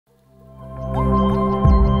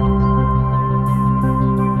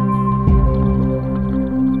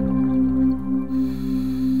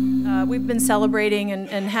celebrating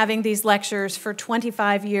and having these lectures for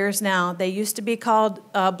 25 years now. They used to be called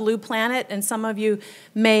Blue Planet, and some of you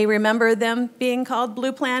may remember them being called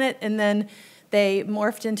Blue Planet, and then they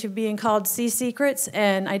morphed into being called Sea Secrets.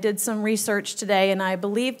 And I did some research today, and I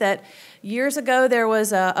believe that years ago there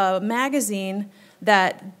was a magazine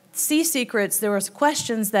that Sea Secrets, there was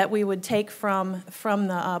questions that we would take from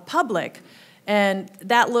the public. And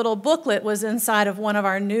that little booklet was inside of one of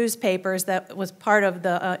our newspapers that was part of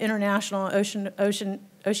the International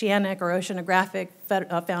Oceanic or Oceanographic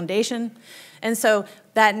Foundation. And so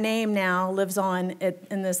that name now lives on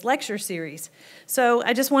in this lecture series. So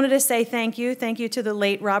I just wanted to say thank you. Thank you to the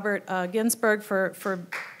late Robert Ginsburg for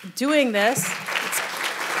doing this.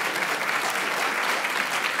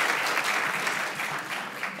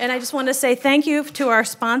 And I just want to say thank you to our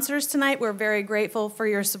sponsors tonight. We're very grateful for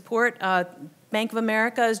your support. Bank of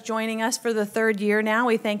America is joining us for the 3rd year now.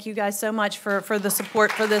 We thank you guys so much for the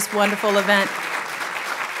support for this wonderful event.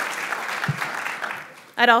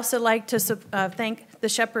 I'd also like to thank the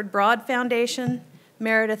Shepherd Broad Foundation,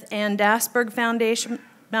 Meredith Ann Dasberg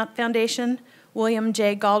Foundation, William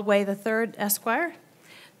J. Galdway III, Esquire,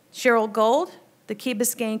 Cheryl Gold, the Key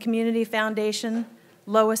Biscayne Community Foundation,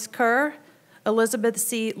 Lois Kerr, Elizabeth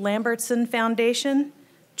C. Lambertson Foundation,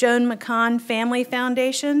 Joan McCann Family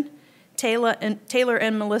Foundation, Taylor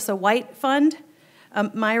and Melissa White Fund,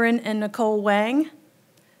 Myron and Nicole Wang,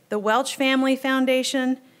 the Welch Family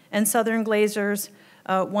Foundation, and Southern Glazers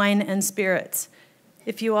Wine and Spirits.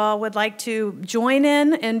 If you all would like to join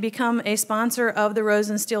in and become a sponsor of the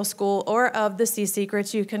Rosenstiel School or of the Sea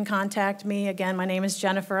Secrets, you can contact me. Again, my name is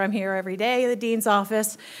Jennifer. I'm here every day at the Dean's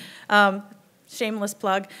office. Shameless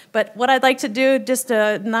plug. But what I'd like to do, just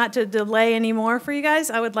not to delay anymore for you guys,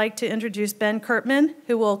 I would like to introduce Ben Kurtman,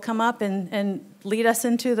 who will come up and lead us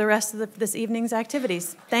into the rest of this evening's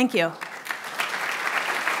activities. Thank you.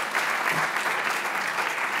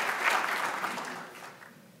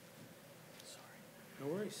 Sorry, no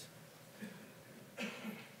worries. I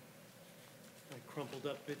crumpled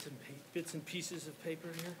up bits and pieces of paper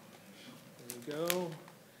here. There we go.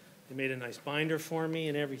 They made a nice binder for me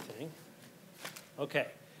and everything. Okay,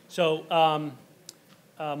 so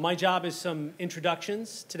my job is some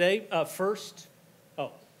introductions today. First,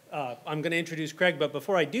 I'm going to introduce Craig, but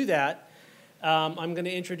before I do that, I'm going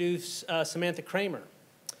to introduce Samantha Kramer.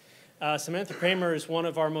 Samantha Kramer is one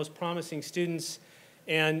of our most promising students,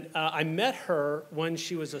 and I met her when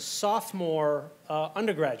she was a sophomore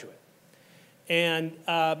undergraduate. And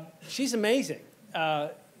she's amazing,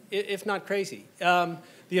 if not crazy.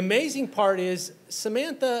 The amazing part is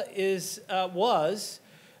Samantha was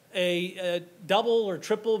a double or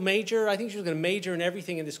triple major. I think she was going to major in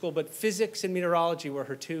everything in the school, but physics and meteorology were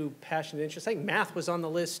her 2 passionate interests. I think math was on the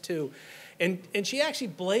list too. And she actually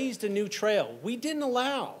blazed a new trail. We didn't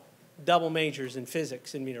allow double majors in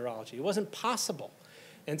physics and meteorology. It wasn't possible.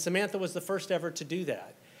 And Samantha was the first ever to do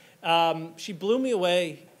that. She blew me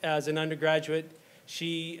away as an undergraduate.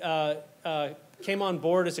 She came on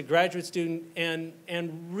board as a graduate student and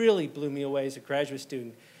really blew me away as a graduate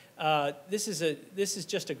student. This is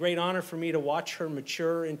just a great honor for me to watch her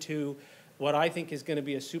mature into what I think is going to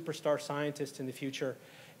be a superstar scientist in the future.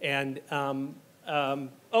 And,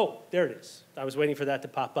 oh, there it is. I was waiting for that to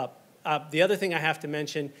pop up. The other thing I have to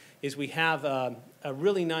mention is we have a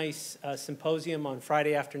really nice symposium on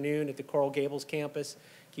Friday afternoon at the Coral Gables campus.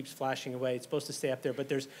 Keeps flashing away. It's supposed to stay up there, but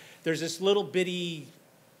there's this little bitty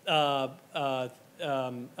web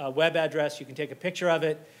address. You can take a picture of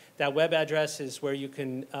it. That web address is where you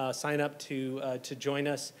can sign up to join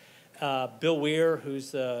us. Bill Weir,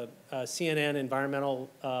 who's the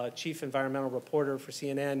CNN chief environmental reporter for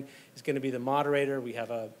CNN, is going to be the moderator. We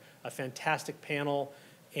have a fantastic panel,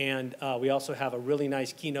 and we also have a really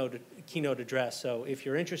nice keynote address. So if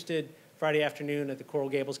you're interested, Friday afternoon at the Coral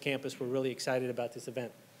Gables campus, we're really excited about this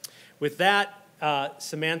event. With that,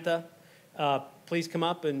 Samantha, please come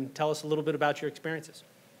up and tell us a little bit about your experiences.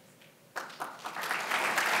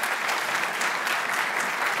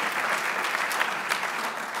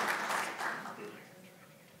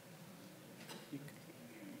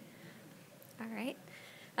 All right.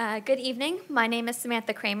 Good evening. My name is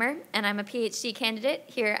Samantha Kramer, and I'm a PhD candidate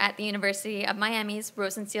here at the University of Miami's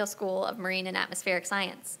Rosenstiel School of Marine and Atmospheric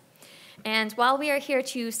Science. And while we are here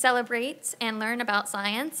to celebrate and learn about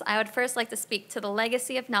science, I would first like to speak to the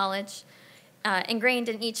legacy of knowledge ingrained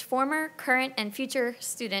in each former, current, and future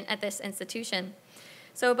student at this institution.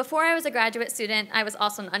 So before I was a graduate student, I was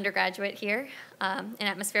also an undergraduate here in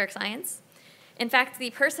atmospheric science. In fact,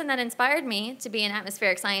 the person that inspired me to be an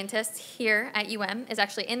atmospheric scientist here at UM is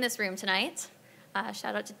actually in this room tonight.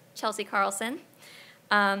 Shout out to Chelsea Carlson.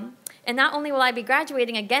 And not only will I be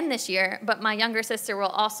graduating again this year, but my younger sister will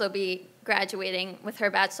also be graduating with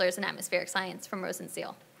her bachelor's in atmospheric science from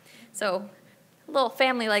Rosenstiel. So a little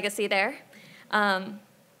family legacy there.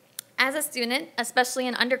 As a student, especially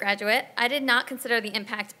an undergraduate, I did not consider the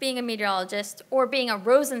impact being a meteorologist or being a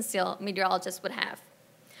Rosenstiel meteorologist would have.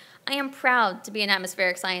 I am proud to be an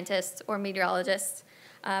atmospheric scientist or meteorologist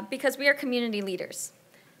because we are community leaders.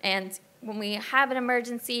 And when we have an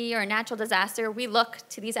emergency or a natural disaster, we look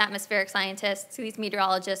to these atmospheric scientists, to these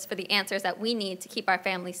meteorologists for the answers that we need to keep our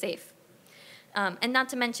family safe. And not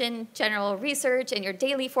to mention general research and your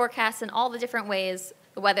daily forecasts and all the different ways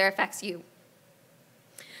the weather affects you.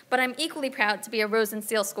 But I'm equally proud to be a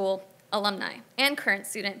Rosenstiel School alumni and current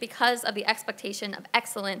student because of the expectation of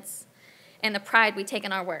excellence and the pride we take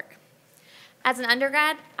in our work. As an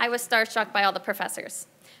undergrad, I was starstruck by all the professors.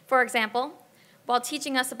 For example, while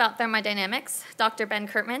teaching us about thermodynamics, Dr. Ben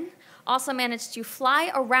Kurtman also managed to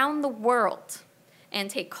fly around the world and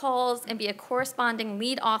take calls and be a corresponding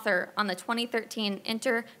lead author on the 2013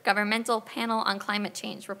 Intergovernmental Panel on Climate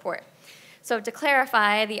Change report. So to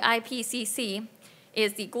clarify, the IPCC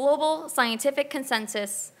is the Global Scientific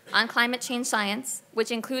Consensus on Climate Change Science, which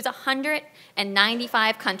includes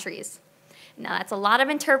 195 countries. Now, that's a lot of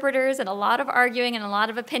interpreters and a lot of arguing and a lot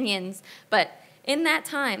of opinions, but in that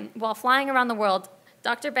time, while flying around the world,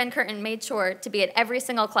 Dr. Ben Curtin made sure to be at every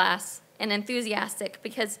single class and enthusiastic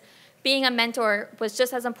because being a mentor was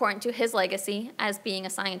just as important to his legacy as being a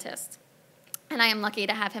scientist. And I am lucky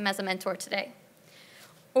to have him as a mentor today.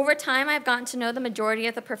 Over time, I've gotten to know the majority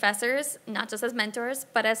of the professors, not just as mentors,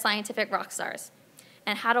 but as scientific rock stars.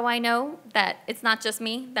 And how do I know that it's not just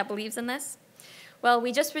me that believes in this? Well,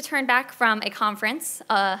 we just returned back from a conference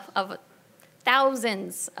of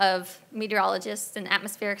thousands of meteorologists and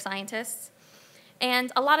atmospheric scientists.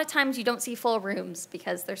 And a lot of times you don't see full rooms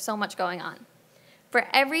because there's so much going on. For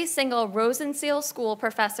every single Rosenstiel School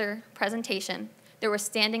professor presentation, there was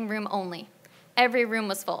standing room only. Every room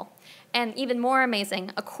was full. And even more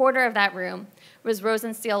amazing, a quarter of that room was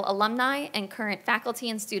Rosenstiel alumni and current faculty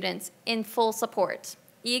and students in full support,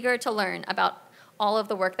 eager to learn about all of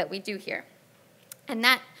the work that we do here. And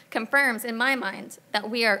that confirms in my mind that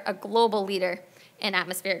we are a global leader in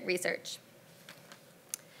atmospheric research.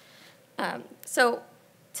 So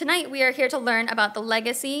tonight we are here to learn about the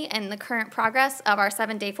legacy and the current progress of our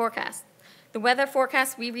 7-day forecast. The weather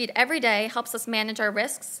forecast we read every day helps us manage our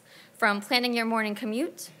risks, from planning your morning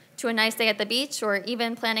commute to a nice day at the beach or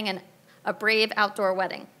even planning a brave outdoor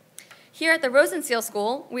wedding. Here at the Rosenstiel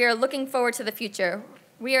School, we are looking forward to the future.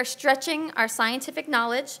 We are stretching our scientific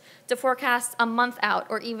knowledge to forecast a month out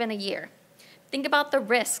or even a year. Think about the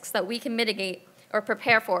risks that we can mitigate or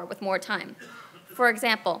prepare for with more time. For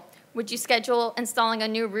example, would you schedule installing a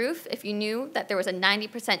new roof if you knew that there was a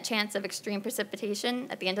 90% chance of extreme precipitation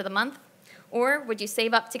at the end of the month? Or would you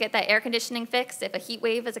save up to get that air conditioning fixed if a heat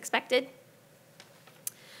wave is expected?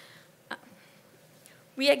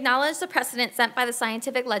 We acknowledge the precedent set by the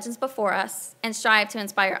scientific legends before us and strive to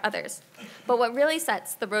inspire others. But what really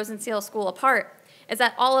sets the Rosenstiel School apart is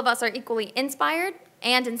that all of us are equally inspired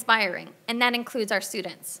and inspiring, and that includes our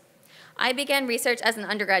students. I began research as an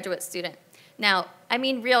undergraduate student. Now, I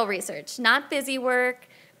mean real research, not busy work,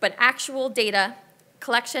 but actual data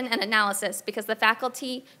collection and analysis, because the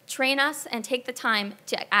faculty train us and take the time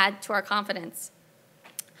to add to our confidence.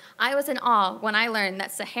 I was in awe when I learned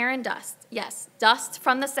that Saharan dust, yes, dust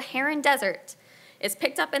from the Saharan desert, is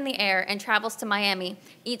picked up in the air and travels to Miami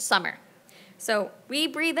each summer. So we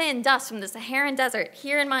breathe in dust from the Saharan desert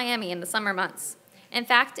here in Miami in the summer months. In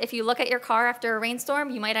fact, if you look at your car after a rainstorm,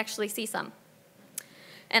 you might actually see some.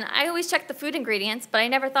 And I always check the food ingredients, but I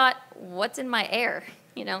never thought, what's in my air?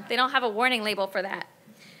 You know, they don't have a warning label for that.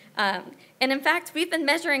 And in fact, we've been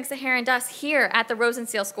measuring Saharan dust here at the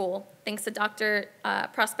Rosenstiel School, thanks to Dr.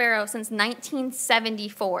 Prospero, since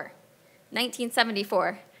 1974.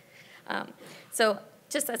 1974. So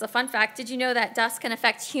just as a fun fact, did you know that dust can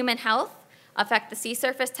affect human health, affect the sea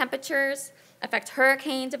surface temperatures, affect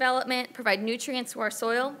hurricane development, provide nutrients to our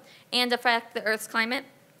soil, and affect the Earth's climate?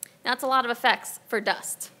 That's a lot of effects for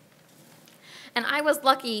dust. And I was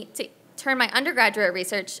lucky to turn my undergraduate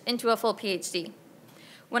research into a full PhD.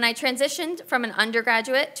 When I transitioned from an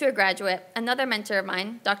undergraduate to a graduate, another mentor of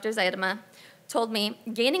mine, Dr. Zaidama, told me,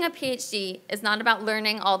 gaining a PhD is not about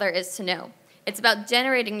learning all there is to know. It's about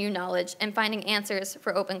generating new knowledge and finding answers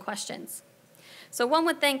for open questions. So one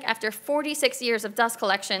would think, after 46 years of dust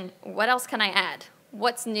collection, what else can I add?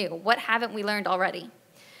 What's new? What haven't we learned already?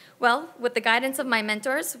 Well, with the guidance of my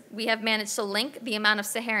mentors, we have managed to link the amount of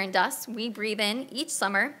Saharan dust we breathe in each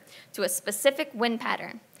summer to a specific wind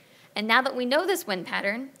pattern. And now that we know this wind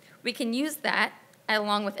pattern, we can use that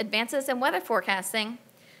along with advances in weather forecasting,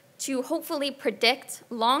 to hopefully predict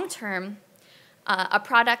long-term a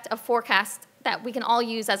product of forecast that we can all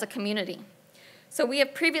use as a community. So we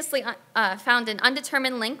have previously found an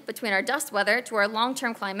undetermined link between our dust weather to our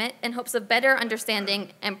long-term climate in hopes of better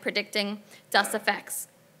understanding and predicting dust effects.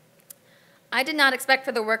 I did not expect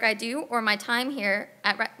for the work I do or my time here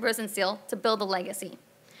at Rosenstiel to build a legacy.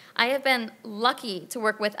 I have been lucky to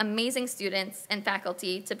work with amazing students and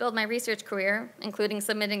faculty to build my research career, including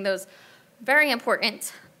submitting those very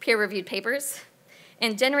important peer-reviewed papers,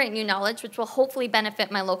 and generate new knowledge which will hopefully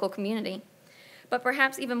benefit my local community. But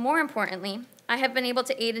perhaps even more importantly, I have been able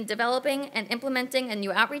to aid in developing and implementing a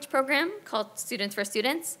new outreach program called Students for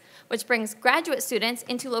Students, which brings graduate students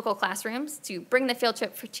into local classrooms to bring the field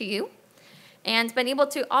trip to you, and been able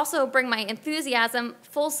to also bring my enthusiasm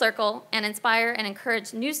full circle and inspire and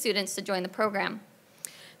encourage new students to join the program.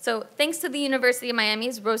 So thanks to the University of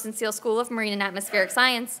Miami's Rosenstiel School of Marine and Atmospheric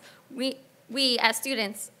Science, we as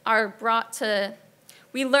students are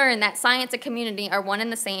we learn that science and community are one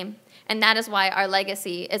and the same, and that is why our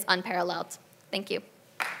legacy is unparalleled. Thank you.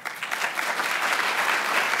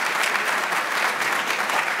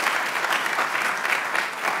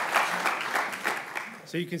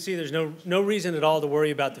 So you can see there's no reason at all to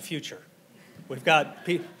worry about the future. We've got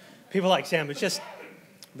people like Sam. It's just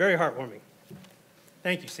very heartwarming.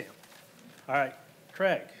 Thank you, Sam. All right,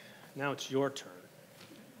 Craig, now it's your turn.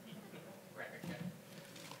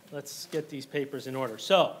 Let's get these papers in order.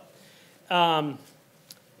 So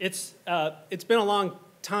it's been a long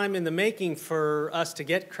time in the making for us to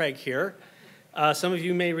get Craig here. Some of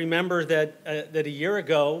you may remember that a year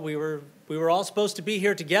ago we were all supposed to be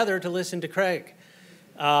here together to listen to Craig.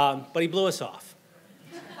 But he blew us off.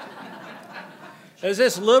 There's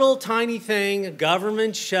this little tiny thing, a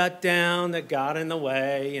government shutdown that got in the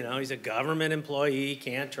way. You know, he's a government employee,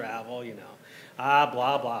 can't travel, you know.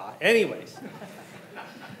 Blah, blah. Anyways.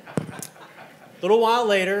 A little while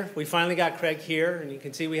later, we finally got Craig here, and you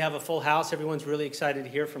can see we have a full house. Everyone's really excited to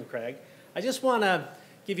hear from Craig. I just want to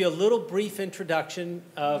give you a little brief introduction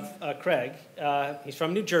of Craig. He's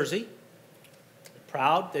from New Jersey.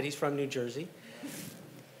 Proud that he's from New Jersey.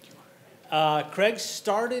 Craig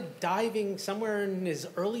started diving somewhere in his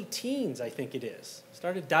early teens, I think it is.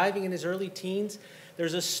 Started diving in his early teens.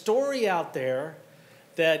 There's a story out there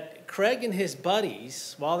that Craig and his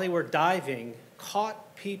buddies, while they were diving,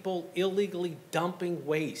 caught people illegally dumping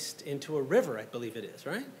waste into a river, I believe it is,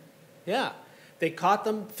 right? Yeah. They caught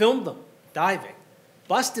them, filmed them, diving,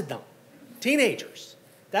 busted them. Teenagers.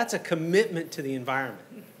 That's a commitment to the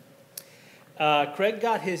environment. Craig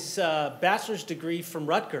got his bachelor's degree from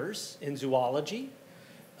Rutgers in zoology.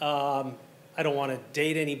 I don't want to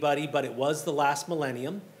date anybody, but it was the last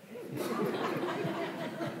millennium.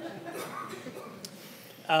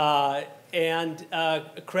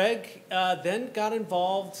 Craig then got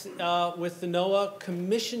involved with the NOAA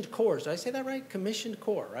Commissioned Corps. Did I say that right? Commissioned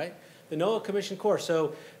Corps, right? The NOAA Commissioned Corps.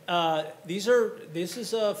 So this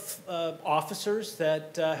is officers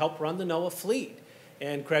that help run the NOAA fleet.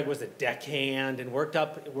 And Craig was a deckhand and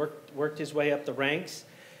worked his way up the ranks.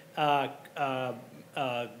 I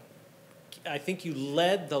think you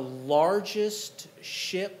led the largest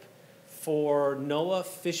ship for NOAA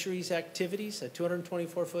fisheries activities, a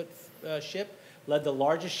 224-foot ship, led the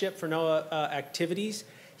largest ship for NOAA activities.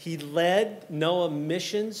 He led NOAA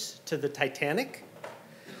missions to the Titanic.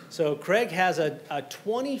 So Craig has a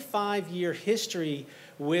 25-year history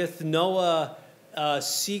with NOAA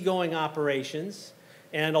seagoing operations.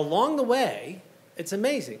 And along the way, it's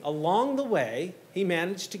amazing, along the way, he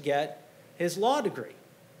managed to get his law degree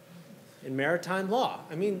in maritime law.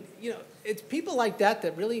 I mean, you know, it's people like that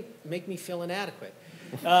that really make me feel inadequate.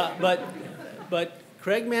 But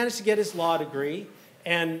Craig managed to get his law degree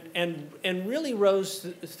and really rose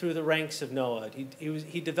through the ranks of NOAA.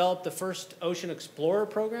 He developed the first Ocean Explorer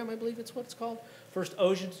program, I believe it's what it's called, first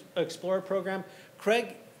Ocean Explorer program.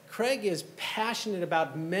 Craig is passionate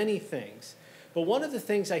about many things. But one of the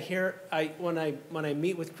things I hear when I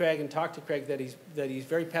meet with Craig and talk to Craig that he's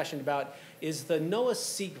very passionate about is the NOAA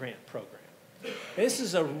Sea Grant program. This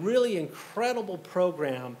is a really incredible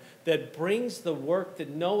program that brings the work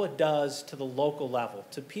that NOAA does to the local level,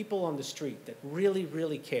 to people on the street that really,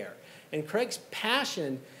 really care. And Craig's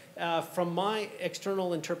passion, from my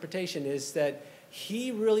external interpretation, is that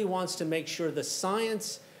he really wants to make sure the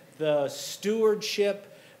science, the stewardship,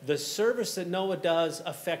 the service that NOAA does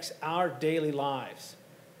affects our daily lives.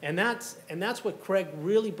 And that's what Craig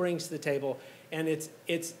really brings to the table. And it's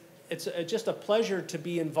just a pleasure to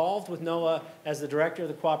be involved with NOAA as the director of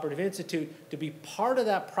the Cooperative Institute, to be part of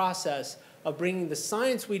that process of bringing the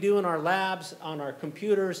science we do in our labs, on our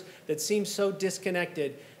computers, that seems so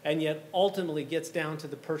disconnected, and yet ultimately gets down to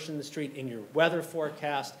the person in the street in your weather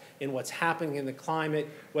forecast, in what's happening in the climate,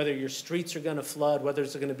 whether your streets are going to flood, whether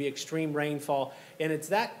there's going to be extreme rainfall. And it's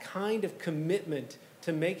that kind of commitment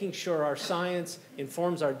to making sure our science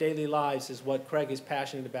informs our daily lives is what Craig is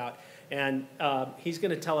passionate about. And he's going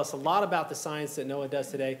to tell us a lot about the science that NOAA does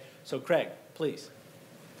today. So Craig, please.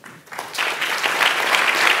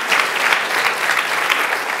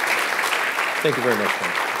 Thank you very much,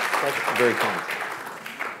 Tom. Very kind.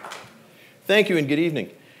 Thank you and good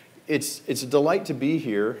evening. It's a delight to be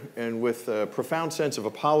here, and with a profound sense of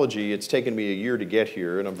apology, it's taken me a year to get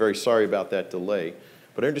here, and I'm very sorry about that delay.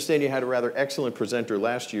 But I understand you had a rather excellent presenter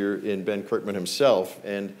last year in Ben Kirkman himself,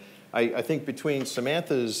 and I think between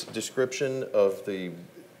Samantha's description of the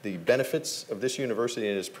benefits of this university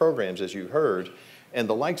and its programs, as you heard, and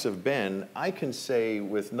the likes of Ben, I can say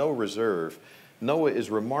with no reserve, NOAA is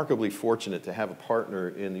remarkably fortunate to have a partner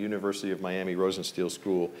in the University of Miami Rosenstiel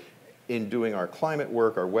School in doing our climate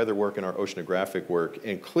work, our weather work, and our oceanographic work.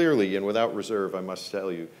 And clearly, and without reserve, I must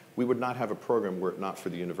tell you, we would not have a program were it not for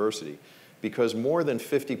the university, because more than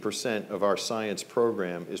 50% of our science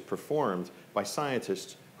program is performed by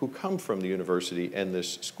scientists who come from the university and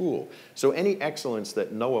this school. So any excellence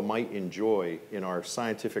that NOAA might enjoy in our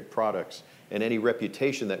scientific products and any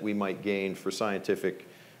reputation that we might gain for scientific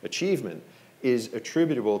achievement is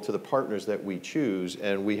attributable to the partners that we choose,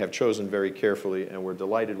 and we have chosen very carefully, and we're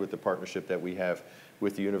delighted with the partnership that we have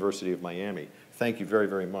with the University of Miami. Thank you very,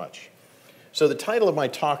 very much. So the title of my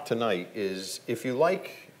talk tonight is, if you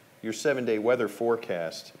like your 7-day weather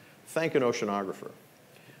forecast, thank an oceanographer.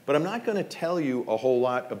 But I'm not going to tell you a whole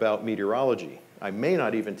lot about meteorology. I may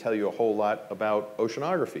not even tell you a whole lot about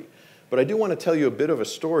oceanography. But I do want to tell you a bit of a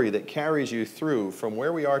story that carries you through from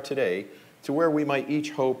where we are today to where we might each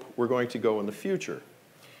hope we're going to go in the future.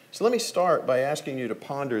 So let me start by asking you to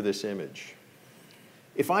ponder this image.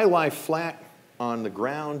 If I lie flat on the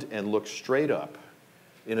ground and look straight up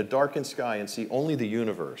in a darkened sky and see only the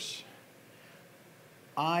universe,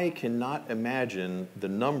 I cannot imagine the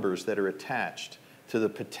numbers that are attached to the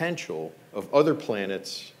potential of other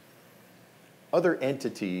planets, other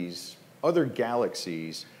entities, other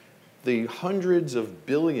galaxies, the hundreds of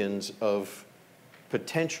billions of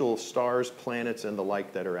potential stars, planets, and the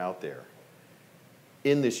like that are out there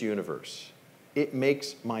in this universe. It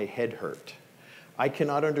makes my head hurt. I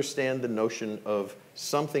cannot understand the notion of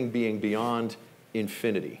something being beyond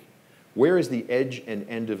infinity. Where is the edge and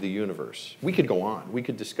end of the universe? We could go on. We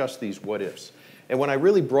could discuss these what-ifs. And when I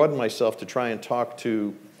really broaden myself to try and talk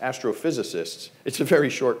to astrophysicists, it's a very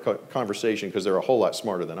short conversation because they're a whole lot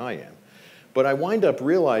smarter than I am. But I wind up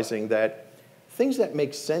realizing that things that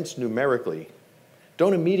make sense numerically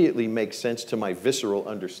don't immediately make sense to my visceral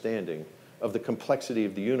understanding of the complexity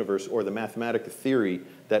of the universe or the mathematical theory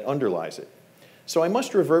that underlies it. So I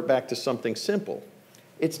must revert back to something simple.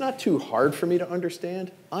 It's not too hard for me to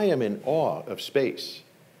understand. I am in awe of space.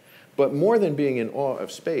 But more than being in awe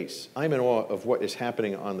of space, I'm in awe of what is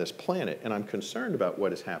happening on this planet, and I'm concerned about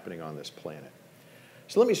what is happening on this planet.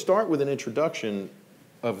 So let me start with an introduction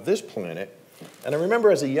of this planet. And I remember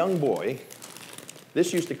as a young boy,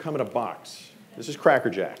 this used to come in a box. This is Cracker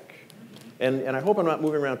Jack. And I hope I'm not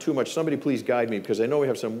moving around too much. Somebody please guide me, because I know we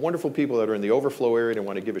have some wonderful people that are in the overflow area, and I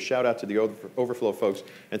want to give a shout out to the overflow folks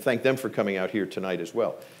and thank them for coming out here tonight as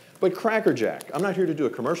well. But Cracker Jack, I'm not here to do a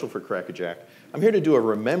commercial for Cracker Jack. I'm here to do a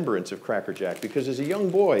remembrance of Cracker Jack, because as a young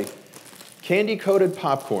boy, candy-coated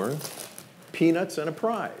popcorn, peanuts, and a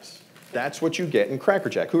prize. That's what you get in Cracker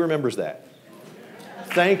Jack. Who remembers that?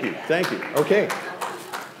 Thank you, thank you. Okay.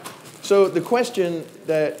 So the question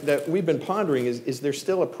that we've been pondering is there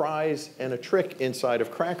still a prize and a trick inside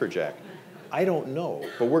of Cracker Jack? I don't know,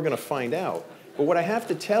 but we're going to find out. But what I have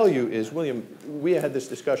to tell you is, William, we had this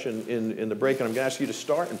discussion in the break, and I'm going to ask you to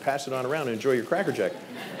start and pass it on around and enjoy your Cracker Jack.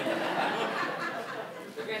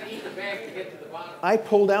 We're going to eat the bag to get to the bottom. I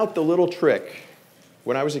pulled out the little trick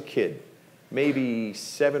when I was a kid, maybe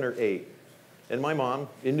 7 or 8. And my mom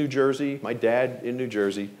in New Jersey, my dad in New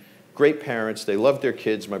Jersey, great parents. They loved their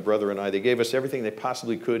kids, my brother and I. They gave us everything they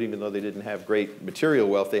possibly could, even though they didn't have great material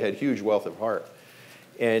wealth. They had huge wealth of heart.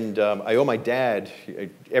 And I owe my dad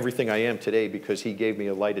everything I am today, because he gave me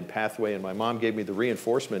a lighted pathway, and my mom gave me the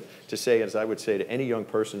reinforcement to say, as I would say to any young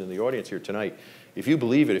person in the audience here tonight, if you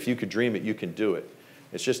believe it, if you could dream it, you can do it.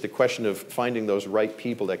 It's just a question of finding those right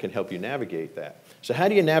people that can help you navigate that. So how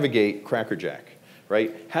do you navigate Cracker Jack,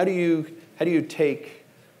 right? How do you take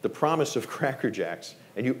the promise of Cracker Jacks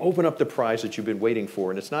and you open up the prize that you've been waiting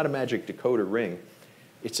for? And it's not a magic decoder ring.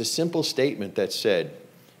 It's a simple statement that said,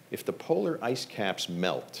 if the polar ice caps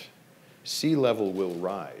melt, sea level will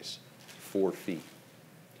rise 4 feet.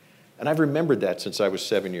 And I've remembered that since I was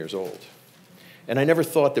 7 years old. And I never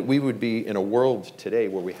thought that we would be in a world today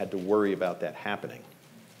where we had to worry about that happening.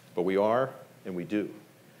 But we are, and we do.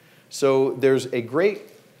 So there's a great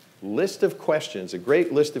list of questions, a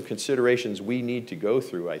great list of considerations we need to go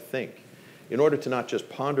through, I think, in order to not just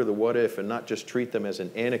ponder the what if and not just treat them as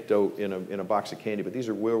an anecdote in a box of candy, but these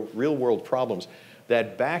are real world problems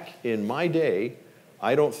that back in my day,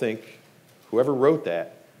 I don't think whoever wrote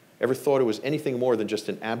that ever thought it was anything more than just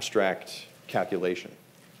an abstract calculation.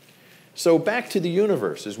 So back to the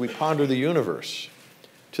universe, as we ponder the universe,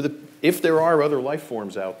 if there are other life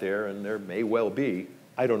forms out there, and there may well be,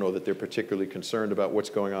 I don't know that they're particularly concerned about what's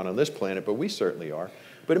going on this planet, but we certainly are.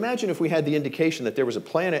 But imagine if we had the indication that there was a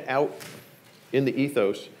planet out in the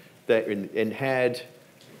ethos that and had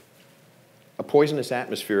a poisonous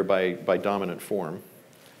atmosphere by dominant form,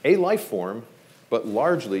 a life form, but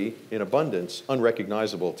largely in abundance,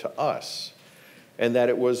 unrecognizable to us, and that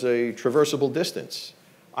it was a traversable distance.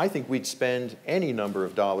 I think we'd spend any number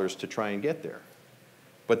of dollars to try and get there.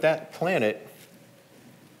 But that planet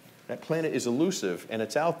is elusive, and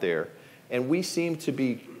it's out there, and we seem to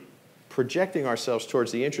be projecting ourselves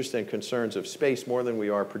towards the interests and concerns of space more than we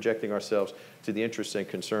are projecting ourselves to the interests and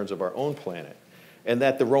concerns of our own planet. And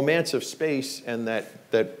that the romance of space and that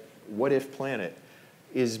what-if planet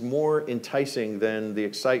is more enticing than the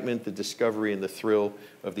excitement, the discovery, and the thrill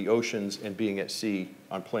of the oceans and being at sea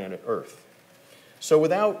on planet Earth. So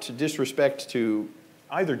without disrespect to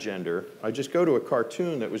either gender, I just go to a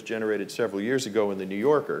cartoon that was generated several years ago in the New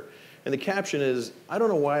Yorker, and the caption is, I don't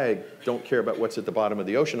know why I don't care about what's at the bottom of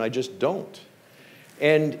the ocean, I just don't.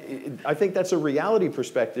 And I think that's a reality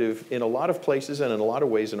perspective in a lot of places and in a lot of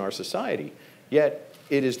ways in our society. Yet,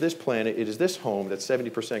 it is this planet, it is this home that's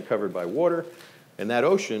 70% covered by water, and that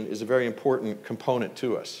ocean is a very important component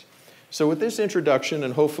to us. So with this introduction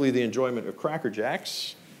and hopefully the enjoyment of Cracker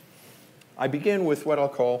Jacks, I begin with what I'll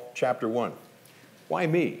call Chapter 1. Why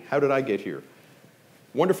me? How did I get here?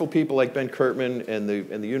 Wonderful people like Ben Kurtman and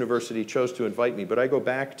the university chose to invite me, but I go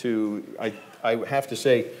back to, I have to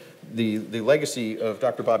say, the legacy of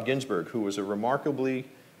Dr. Bob Ginsberg, who was a remarkably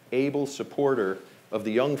able supporter of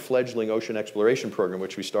the young fledgling ocean exploration program,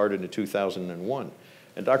 which we started in 2001.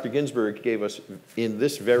 And Dr. Ginsberg gave us, in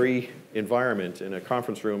this very environment, in a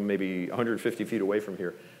conference room maybe 150 feet away from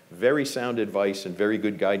here, very sound advice and very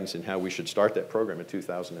good guidance in how we should start that program in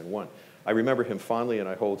 2001. I remember him fondly, and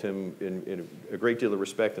I hold him in a great deal of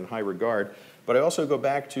respect and high regard. But I also go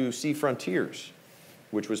back to Sea Frontiers,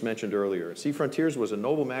 which was mentioned earlier. Sea Frontiers was a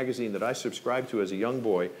noble magazine that I subscribed to as a young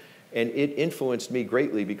boy, and it influenced me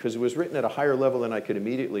greatly because it was written at a higher level than I could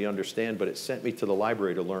immediately understand, but it sent me to the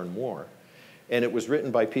library to learn more. And it was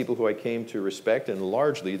written by people who I came to respect, and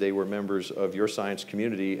largely they were members of your science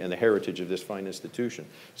community and the heritage of this fine institution.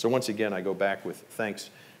 So once again, I go back with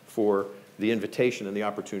thanks for the invitation and the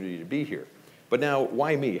opportunity to be here. But now,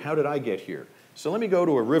 why me? How did I get here? So let me go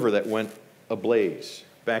to a river that went ablaze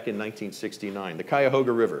back in 1969, the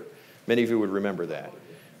Cuyahoga River. Many of you would remember that.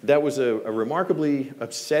 That was a remarkably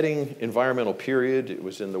upsetting environmental period. It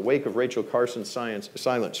was in the wake of Rachel Carson's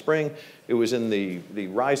Silent Spring. It was in the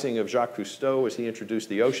rising of Jacques Cousteau as he introduced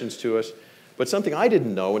the oceans to us. But something I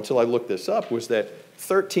didn't know until I looked this up was that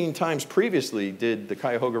 13 times previously did the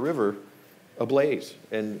Cuyahoga River ablaze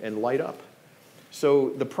and light up. So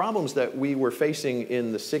the problems that we were facing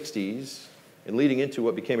in the 60s and leading into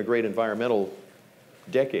what became a great environmental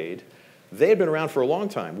decade, they had been around for a long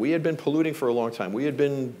time. We had been polluting for a long time. We had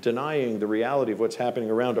been denying the reality of what's happening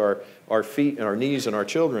around our feet and our knees and our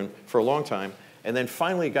children for a long time. And then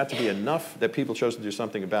finally it got to be enough that people chose to do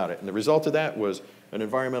something about it. And the result of that was an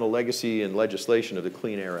environmental legacy and legislation of the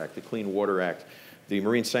Clean Air Act, the Clean Water Act, the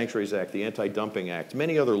Marine Sanctuaries Act, the Anti-Dumping Act.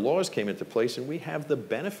 Many other laws came into place, and we have the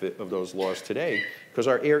benefit of those laws today because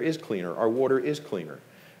our air is cleaner, our water is cleaner.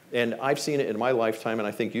 And I've seen it in my lifetime, and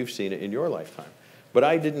I think you've seen it in your lifetime. But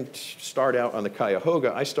I didn't start out on the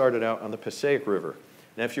Cuyahoga, I started out on the Passaic River.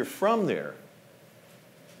 Now, if you're from there,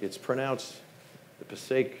 it's pronounced the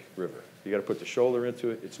Passaic River. You gotta put the shoulder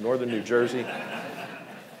into it. It's northern New Jersey.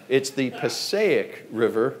 It's the Passaic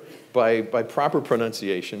River by proper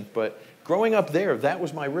pronunciation, but growing up there, that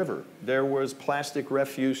was my river. There was plastic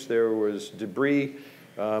refuse, there was debris,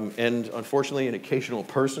 and unfortunately an occasional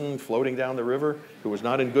person floating down the river who was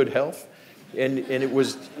not in good health. And it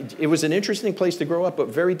was an interesting place to grow up, but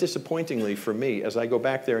very disappointingly for me, as I go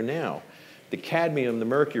back there now, the cadmium, the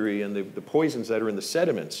mercury, and the poisons that are in the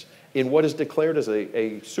sediments in what is declared as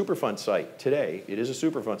a Superfund site today. It is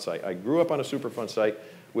a Superfund site. I grew up on a Superfund site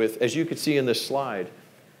with, as you could see in this slide,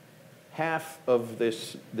 half of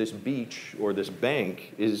this beach or this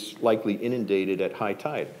bank is likely inundated at high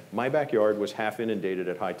tide. My backyard was half inundated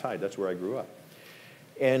at high tide. That's where I grew up.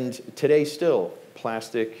 And today still,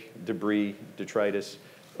 plastic, debris, detritus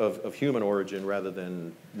of human origin rather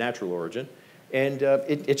than natural origin. And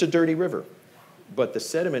it's a dirty river. But the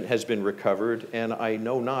sediment has been recovered, and I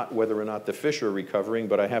know not whether or not the fish are recovering,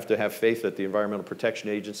 but I have to have faith that the Environmental Protection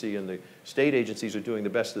Agency and the state agencies are doing the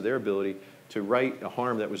best of their ability to right a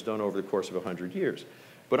harm that was done over the course of 100 years.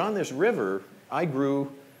 But on this river, I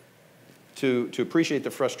grew to appreciate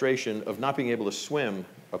the frustration of not being able to swim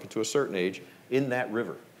up to a certain age in that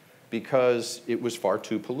river because it was far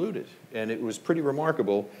too polluted. And it was pretty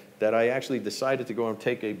remarkable that I actually decided to go and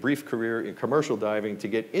take a brief career in commercial diving to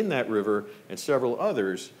get in that river and several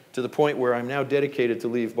others to the point where I'm now dedicated to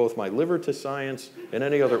leave both my liver to science and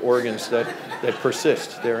any other organs that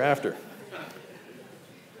persist thereafter.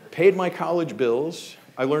 Paid my college bills.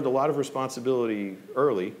 I learned a lot of responsibility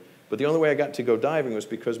early, but the only way I got to go diving was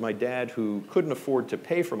because my dad, who couldn't afford to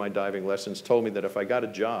pay for my diving lessons, told me that if I got a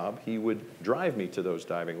job, he would drive me to those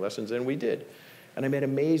diving lessons, and we did. And I met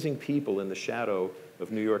amazing people in the shadow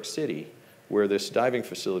of New York City, where this diving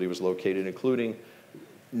facility was located, including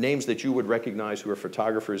names that you would recognize who are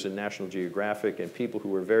photographers in National Geographic and people who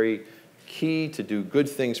were very key to do good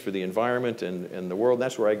things for the environment and the world.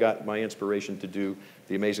 That's where I got my inspiration to do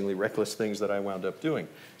the amazingly reckless things that I wound up doing.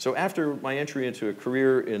 So after my entry into a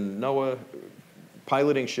career in NOAA,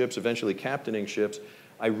 piloting ships, eventually captaining ships,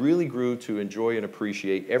 I really grew to enjoy and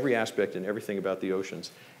appreciate every aspect and everything about the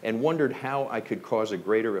oceans and wondered how I could cause a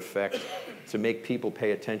greater effect to make people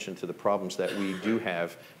pay attention to the problems that we do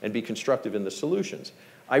have and be constructive in the solutions.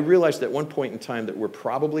 I realized at one point in time that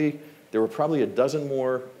there were probably a dozen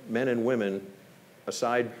more men and women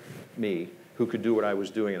aside me who could do what I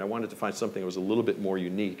was doing, and I wanted to find something that was a little bit more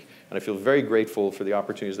unique. And I feel very grateful for the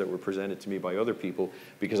opportunities that were presented to me by other people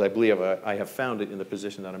because I believe I have found it in the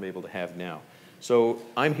position that I'm able to have now. So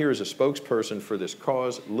I'm here as a spokesperson for this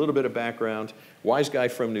cause, a little bit of background, wise guy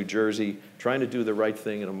from New Jersey, trying to do the right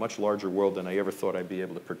thing in a much larger world than I ever thought I'd be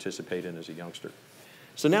able to participate in as a youngster.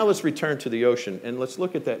 So now let's return to the ocean and let's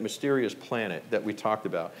look at that mysterious planet that we talked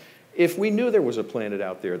about. If we knew there was a planet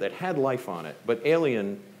out there that had life on it, but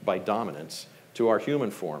alien by dominance to our human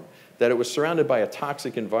form, that it was surrounded by a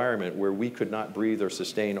toxic environment where we could not breathe or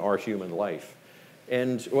sustain our human life,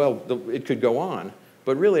 and, well, it could go on,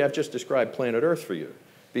 but really I've just described planet Earth for you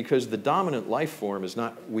because the dominant life form is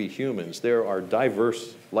not we humans. There are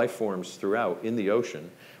diverse life forms throughout in the ocean.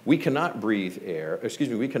 We cannot breathe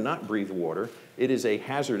we cannot breathe water. It is a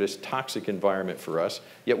hazardous, toxic environment for us,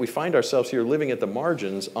 yet we find ourselves here living at the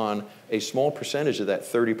margins on a small percentage of that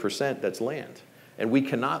 30% that's land. And we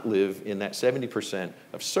cannot live in that 70%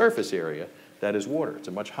 of surface area that is water. It's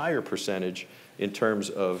a much higher percentage in terms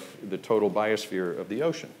of the total biosphere of the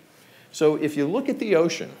ocean. So if you look at the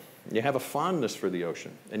ocean, you have a fondness for the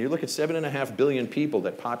ocean, and you look at 7.5 billion people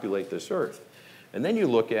that populate this earth, and then you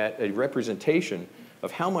look at a representation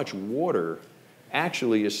of how much water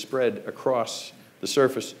actually is spread across the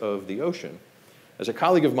surface of the ocean. As a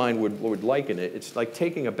colleague of mine would liken it, it's like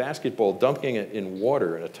taking a basketball, dumping it in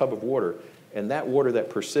water, in a tub of water, and that water that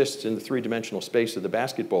persists in the three-dimensional space of the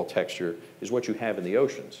basketball texture is what you have in the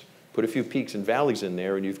oceans. Put a few peaks and valleys in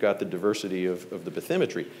there and you've got the diversity of the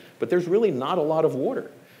bathymetry. But there's really not a lot of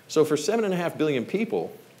water. So for 7.5 billion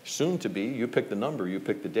people, soon to be, you pick the number, you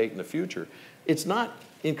pick the date in the future, it's not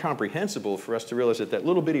incomprehensible for us to realize that that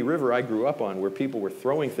little bitty river I grew up on where people were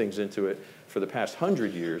throwing things into it for the past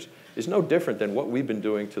 100 years is no different than what we've been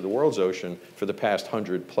doing to the world's ocean for the past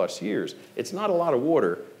 100+ years. It's not a lot of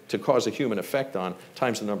water to cause a human effect on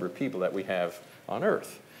times the number of people that we have on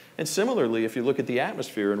Earth. And similarly, if you look at the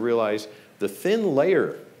atmosphere and realize the thin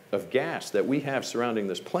layer of gas that we have surrounding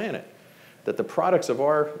this planet, that the products of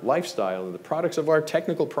our lifestyle and the products of our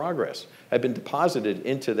technical progress have been deposited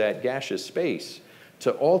into that gaseous space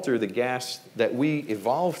to alter the gas that we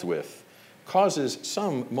evolved with, causes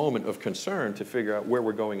some moment of concern to figure out where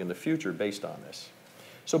we're going in the future based on this.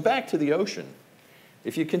 So back to the ocean.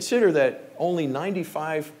 If you consider that only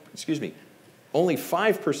 5%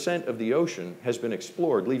 of the ocean has been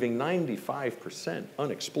explored, leaving 95%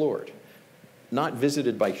 unexplored, not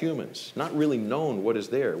visited by humans, not really known what is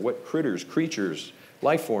there, what critters, creatures,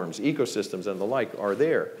 life forms, ecosystems, and the like are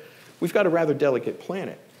there. We've got a rather delicate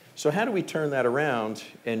planet. So how do we turn that around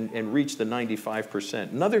and reach the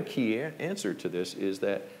 95%? Another key answer to this is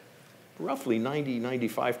that roughly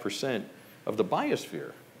 95% of the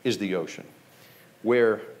biosphere is the ocean,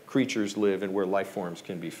 where creatures live and where life forms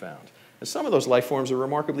can be found. And some of those life forms are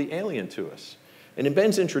remarkably alien to us. And in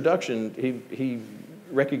Ben's introduction, he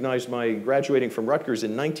recognized my graduating from Rutgers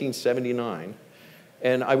in 1979.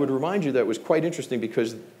 And I would remind you that it was quite interesting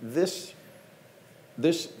because this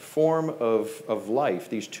form of life,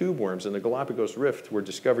 these tube worms in the Galapagos Rift, were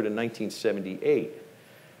discovered in 1978.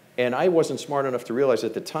 And I wasn't smart enough to realize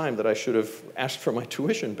at the time that I should have asked for my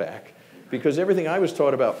tuition back, because everything I was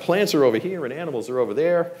taught about plants are over here and animals are over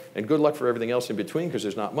there, and good luck for everything else in between because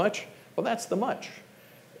there's not much. Well, that's the much.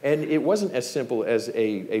 And it wasn't as simple as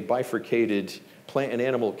a bifurcated plant and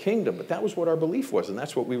animal kingdom, but that was what our belief was, and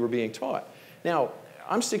that's what we were being taught. Now,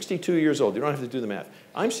 I'm 62 years old. You don't have to do the math.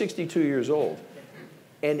 I'm 62 years old.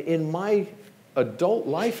 And in my adult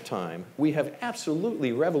lifetime, we have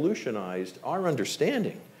absolutely revolutionized our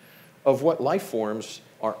understanding of what life forms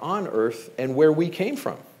are on Earth and where we came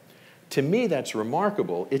from. To me, that's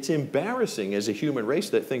remarkable. It's embarrassing as a human race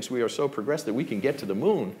that thinks we are so progressed that we can get to the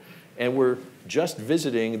moon, and we're just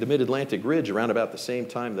visiting the mid-Atlantic ridge around about the same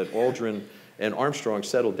time that Aldrin and Armstrong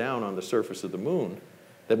settled down on the surface of the moon,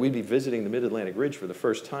 that we'd be visiting the mid-Atlantic ridge for the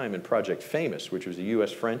first time in Project Famous, which was a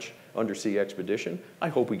US-French undersea expedition. I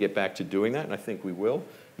hope we get back to doing that, and I think we will.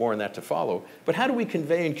 More on that to follow. But how do we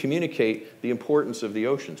convey and communicate the importance of the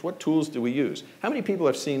oceans? What tools do we use? How many people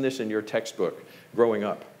have seen this in your textbook growing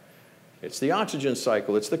up? It's the oxygen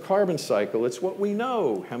cycle, it's the carbon cycle, it's what we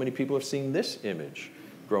know. How many people have seen this image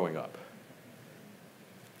growing up?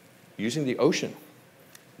 Using the ocean.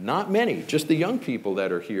 Not many, just the young people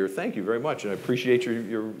that are here. Thank you very much, and I appreciate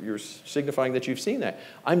your signifying that you've seen that.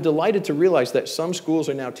 I'm delighted to realize that some schools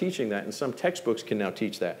are now teaching that, and some textbooks can now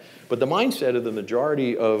teach that. But the mindset of the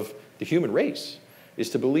majority of the human race is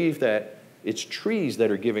to believe that it's trees that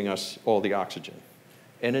are giving us all the oxygen.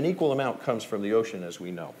 And an equal amount comes from the ocean, as we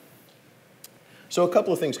know. So a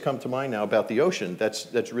couple of things come to mind now about the ocean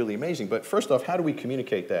that's really amazing. But first off, how do we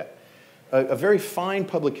communicate that? A very fine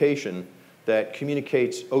publication that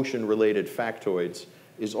communicates ocean-related factoids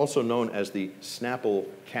is also known as the Snapple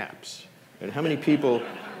caps. And how many people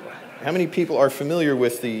are familiar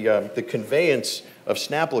with the conveyance of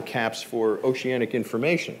Snapple caps for oceanic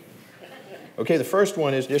information? Okay, the first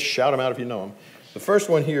one is, just shout them out if you know them. The first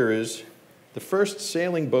one here is, the first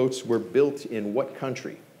sailing boats were built in what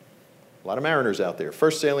country? A lot of mariners out there.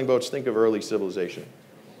 First sailing boats, think of early civilization.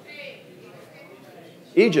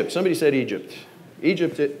 Egypt. Somebody said Egypt.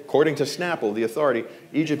 Egypt, according to Snapple, the authority,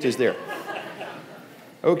 Egypt is there.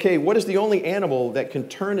 Okay, what is the only animal that can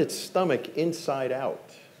turn its stomach inside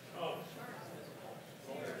out?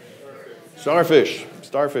 Starfish.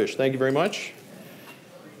 Starfish. Thank you very much.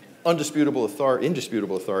 Indisputable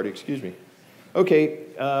authority, excuse me. Okay,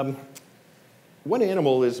 what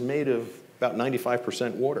animal is made of about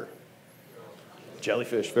 95% water?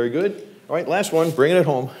 Jellyfish. Very good. All right, last one. Bringing it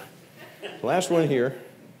home. Last one here.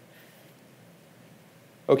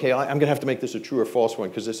 Okay, I'm going to have to make this a true or false one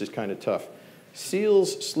because this is kind of tough.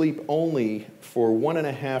 Seals sleep only for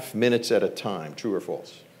 1.5 minutes at a time. True or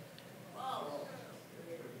false?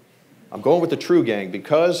 I'm going with the true, gang,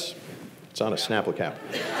 because it's on a Snapple cap.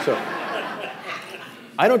 So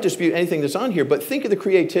I don't dispute anything that's on here, but think of the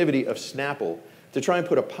creativity of Snapple to try and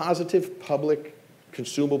put a positive, public,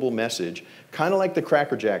 consumable message, kind of like the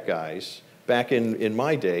Cracker Jack guys back in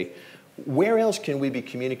my day. Where else can we be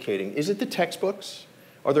communicating? Is it the textbooks?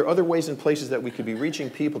 Are there other ways and places that we could be reaching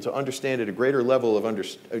people to understand at a greater level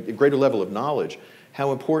of knowledge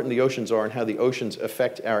how important the oceans are and how the oceans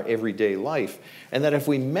affect our everyday life? And that if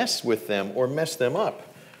we mess with them or mess them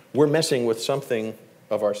up, we're messing with something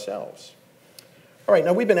of ourselves. All right,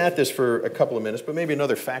 now we've been at this for a couple of minutes, but maybe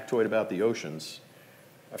another factoid about the oceans.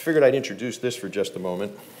 I figured I'd introduce this for just a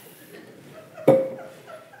moment. And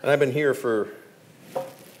I've been here for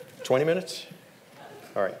 20 minutes?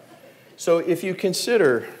 All right. So if you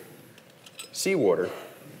consider seawater,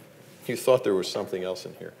 you thought there was something else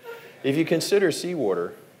in here. If you consider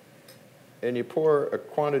seawater and you pour a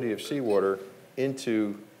quantity of seawater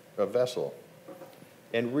into a vessel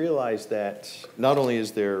and realize that not only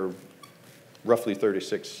is there roughly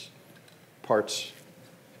 36 parts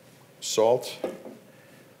salt,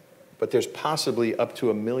 but there's possibly up to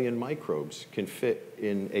 1 million microbes can fit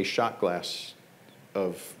in a shot glass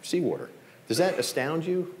of seawater. Does that astound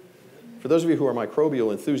you? For those of you who are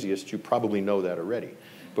microbial enthusiasts, you probably know that already.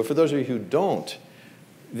 But for those of you who don't,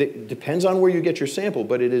 it depends on where you get your sample,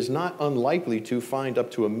 but it is not unlikely to find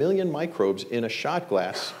up to 1 million microbes in a shot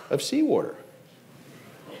glass of seawater.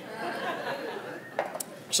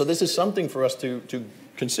 So this is something for us to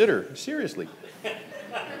consider seriously.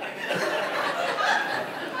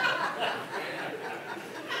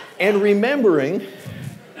 And remembering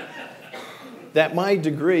that my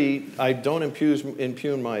degree, I don't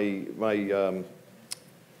impugn my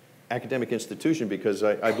academic institution because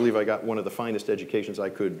I believe I got one of the finest educations I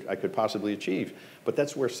could possibly achieve. But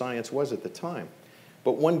that's where science was at the time.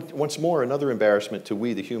 But once more, another embarrassment to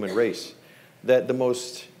we, the human race, that the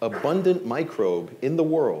most abundant microbe in the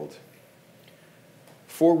world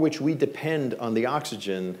for which we depend on the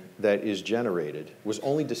oxygen that is generated was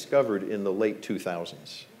only discovered in the late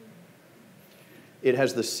 2000s. It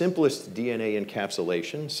has the simplest DNA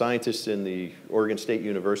encapsulation. Scientists in the Oregon State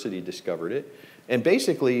University discovered it. And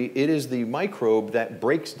basically, it is the microbe that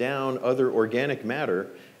breaks down other organic matter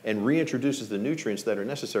and reintroduces the nutrients that are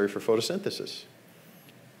necessary for photosynthesis.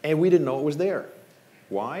 And we didn't know it was there.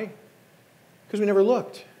 Why? Because we never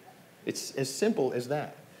looked. It's as simple as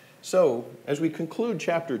that. So, as we conclude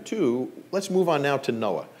chapter 2, let's move on now to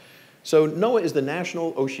NOAA. So NOAA is the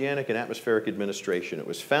National Oceanic and Atmospheric Administration. It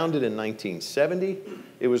was founded in 1970.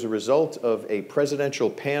 It was a result of a presidential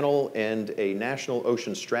panel and a national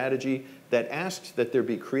ocean strategy that asked that there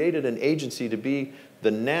be created an agency to be the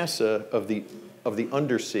NASA of the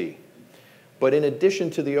undersea. But in addition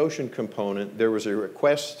to the ocean component, there was a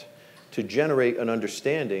request to generate an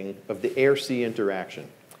understanding of the air-sea interaction.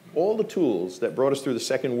 All the tools that brought us through the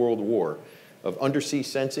Second World War of undersea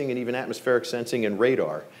sensing and even atmospheric sensing and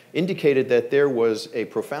radar indicated that there was a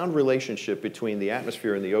profound relationship between the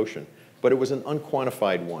atmosphere and the ocean, but it was an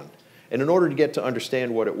unquantified one. And in order to get to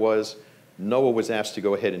understand what it was, NOAA was asked to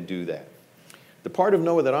go ahead and do that. The part of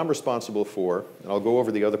NOAA that I'm responsible for, and I'll go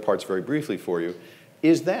over the other parts very briefly for you,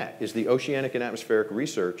 is the Oceanic and Atmospheric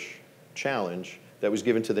Research Challenge that was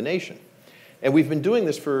given to the nation. And we've been doing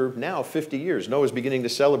this for now 50 years. NOAA's beginning to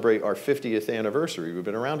celebrate our 50th anniversary. We've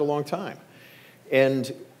been around a long time.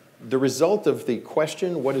 And the result of the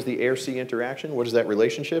question, what is the air-sea interaction, what is that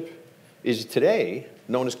relationship, is today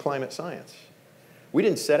known as climate science. We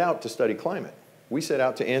didn't set out to study climate. We set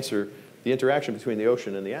out to answer the interaction between the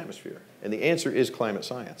ocean and the atmosphere. And the answer is climate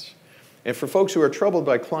science. And for folks who are troubled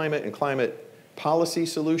by climate and climate policy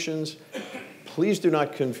solutions, please do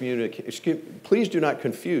not confuse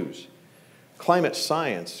climate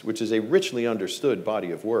science, which is a richly understood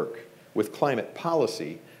body of work, with climate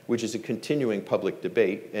policy, which is a continuing public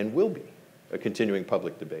debate and will be a continuing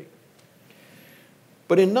public debate.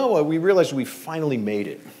 But in NOAA, we realized we finally made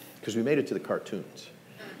it, because we made it to the cartoons.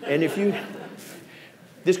 And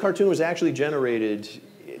this cartoon was actually generated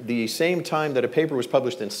the same time that a paper was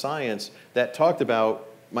published in Science that talked about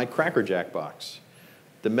my Cracker Jack box,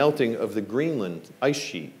 the melting of the Greenland ice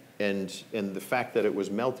sheet, and the fact that it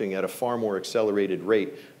was melting at a far more accelerated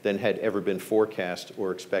rate than had ever been forecast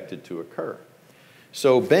or expected to occur.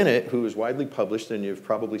 So Bennett, who is widely published, and you've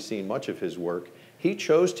probably seen much of his work, he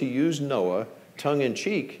chose to use NOAA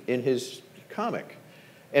tongue-in-cheek in his comic.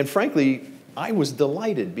 And frankly, I was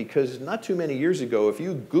delighted because not too many years ago, if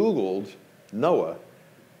you Googled NOAA,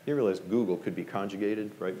 you realize Google could be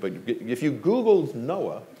conjugated, right? But if you Googled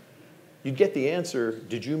NOAA, you'd get the answer,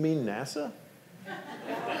 did you mean NASA?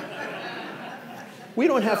 We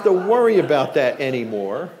don't have to worry about that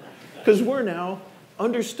anymore because we're now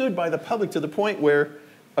understood by the public to the point where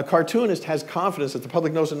a cartoonist has confidence that the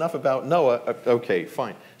public knows enough about NOAA. Okay,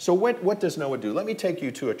 fine. So what does NOAA do? Let me take you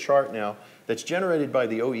to a chart now that's generated by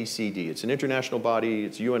the OECD. It's an international body,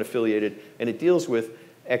 it's UN affiliated, and it deals with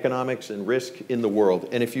economics and risk in the world.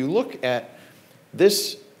 And if you look at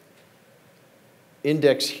this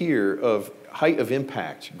index here of height of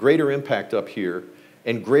impact, greater impact up here,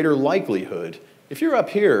 and greater likelihood, if you're up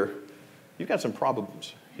here, you've got some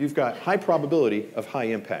problems. You've got high probability of high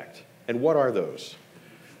impact. And what are those?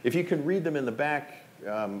 If you can read them in the back,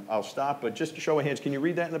 I'll stop, but just a show of hands, can you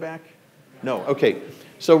read that in the back? No, okay.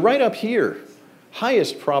 So right up here,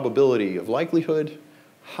 highest probability of likelihood,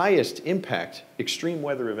 highest impact, extreme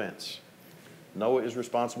weather events. NOAA is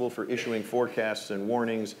responsible for issuing forecasts and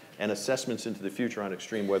warnings and assessments into the future on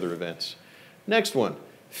extreme weather events. Next one,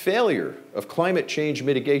 failure of climate change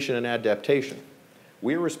mitigation and adaptation.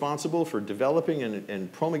 We are responsible for developing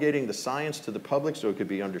and promulgating the science to the public so it could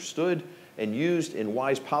be understood and used in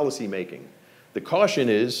wise policy making. The caution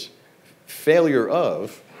is failure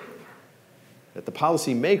of that the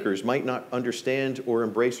policy makers might not understand or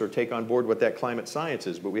embrace or take on board what that climate science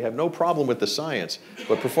is, but we have no problem with the science,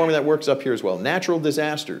 but performing that work's up here as well. Natural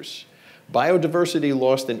disasters, biodiversity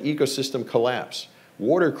lost and ecosystem collapse,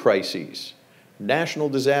 water crises, national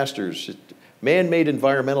disasters, man-made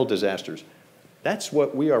environmental disasters. That's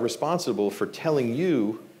what we are responsible for telling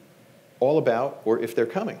you all about or if they're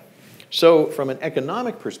coming. So from an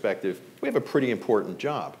economic perspective, we have a pretty important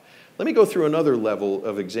job. Let me go through another level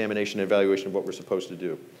of examination and evaluation of what we're supposed to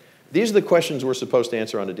do. These are the questions we're supposed to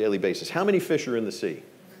answer on a daily basis. How many fish are in the sea?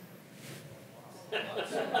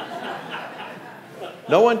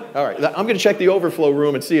 No one? All right. I'm going to check the overflow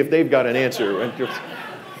room and see if they've got an answer. As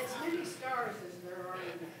many stars as there are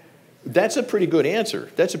in the That's a pretty good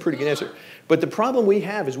answer. That's a pretty good answer. But the problem we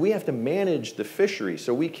have is we have to manage the fishery.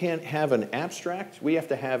 So we can't have an abstract. We have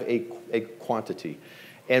to have a quantity.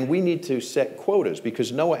 And we need to set quotas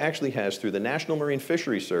because NOAA actually has, through the National Marine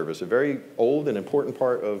Fisheries Service, a very old and important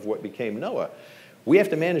part of what became NOAA, we have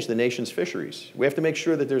to manage the nation's fisheries. We have to make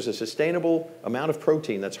sure that there's a sustainable amount of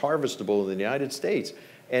protein that's harvestable in the United States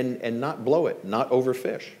and not blow it, not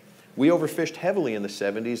overfish. We overfished heavily in the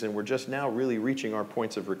 70s, and we're just now really reaching our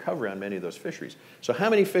points of recovery on many of those fisheries. So how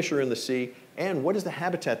many fish are in the sea, and what is the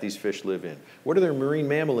habitat these fish live in? What are their marine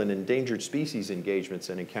mammal and endangered species engagements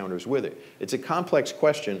and encounters with it? It's a complex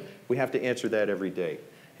question. We have to answer that every day.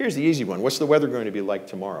 Here's the easy one. What's the weather going to be like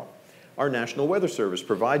tomorrow? Our National Weather Service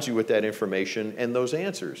provides you with that information and those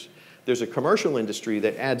answers. There's a commercial industry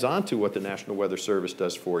that adds on to what the National Weather Service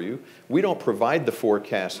does for you. We don't provide the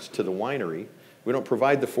forecast to the winery. We don't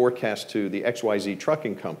provide the forecast to the XYZ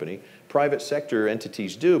trucking company. Private sector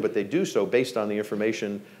entities do, but they do so based on the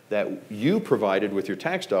information that you provided with your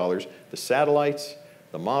tax dollars, the satellites,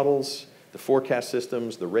 the models, the forecast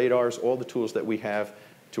systems, the radars, all the tools that we have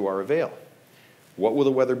to our avail. What will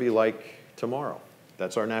the weather be like tomorrow?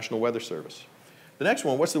 That's our National Weather Service. The next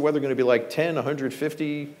one, what's the weather going to be like 10,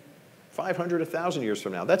 150, 500, 1,000 years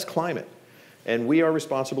from now? That's climate. And we are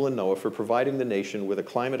responsible in NOAA for providing the nation with a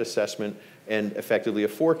climate assessment and effectively a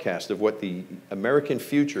forecast of what the American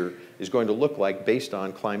future is going to look like based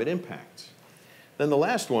on climate impacts. Then the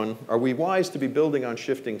last one, are we wise to be building on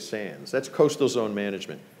shifting sands? That's coastal zone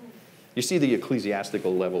management. You see the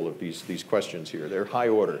ecclesiastical level of these questions here. They're high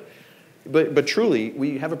order. But truly,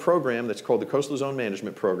 we have a program that's called the Coastal Zone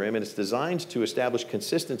Management Program, and it's designed to establish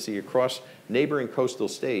consistency across neighboring coastal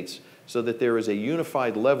states so that there is a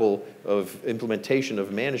unified level of implementation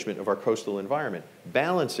of management of our coastal environment,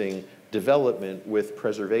 balancing development with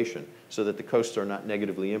preservation so that the coasts are not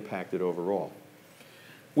negatively impacted overall.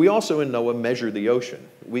 We also in NOAA measure the ocean.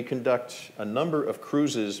 We conduct a number of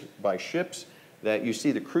cruises by ships that you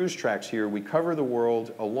see the cruise tracks here. We cover the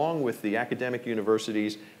world along with the academic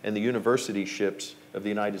universities and the university ships of the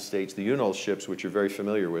United States, the UNOL ships, which you're very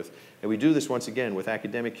familiar with. And we do this once again with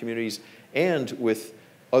academic communities and with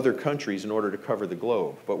other countries in order to cover the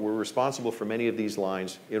globe. But we're responsible for many of these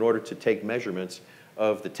lines in order to take measurements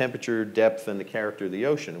of the temperature, depth, and the character of the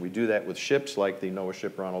ocean. And we do that with ships like the NOAA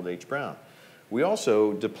ship Ronald H. Brown. We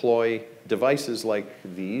also deploy devices like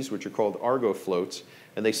these, which are called Argo floats,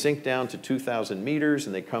 and they sink down to 2,000 meters,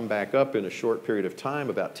 and they come back up in a short period of time,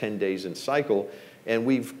 about 10 days in cycle, and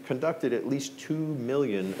we've conducted at least 2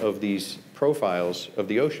 million of these profiles of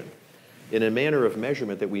the ocean in a manner of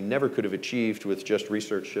measurement that we never could have achieved with just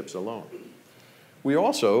research ships alone. We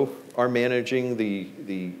also are managing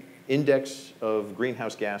the index of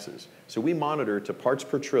greenhouse gases. So we monitor to parts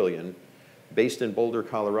per trillion, based in Boulder,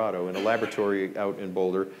 Colorado, in a laboratory out in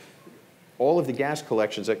Boulder, all of the gas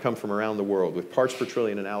collections that come from around the world with parts per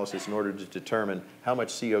trillion analysis in order to determine how much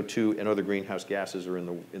CO2 and other greenhouse gases are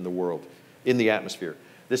in the world, in the atmosphere.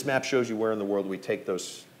 This map shows you where in the world we take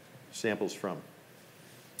those samples from.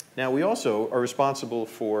 Now, we also are responsible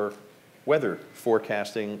for weather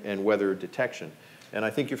forecasting and weather detection. And I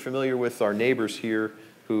think you're familiar with our neighbors here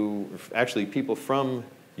who, actually people from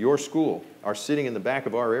your school, are sitting in the back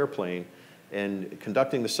of our airplane and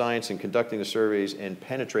conducting the science and conducting the surveys and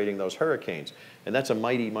penetrating those hurricanes. And that's a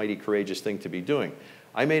mighty, mighty courageous thing to be doing.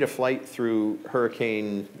 I made a flight through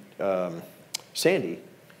Hurricane Sandy,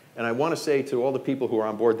 and I want to say to all the people who are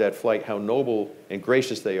on board that flight how noble and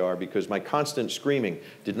gracious they are, because my constant screaming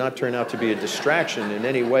did not turn out to be a distraction in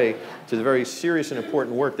any way to the very serious and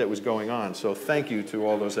important work that was going on. So thank you to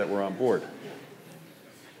all those that were on board.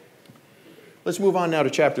 Let's move on now to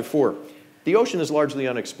Chapter 4. The ocean is largely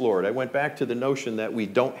unexplored. I went back to the notion that we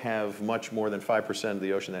don't have much more than 5% of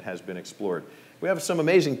the ocean that has been explored. We have some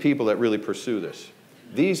amazing people that really pursue this.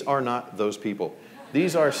 These are not those people.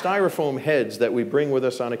 These are styrofoam heads that we bring with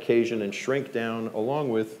us on occasion and shrink down along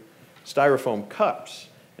with styrofoam cups.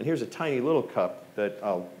 And here's a tiny little cup that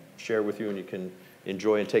I'll share with you and you can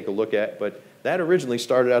enjoy and take a look at. But that originally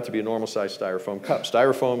started out to be a normal-sized styrofoam cup.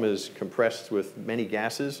 Styrofoam is compressed with many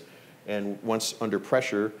gases, and once under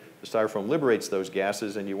pressure, the styrofoam liberates those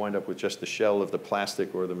gases, and you wind up with just the shell of the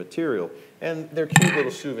plastic or the material. And they're cute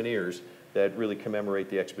little souvenirs that really commemorate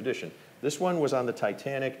the expedition. This one was on the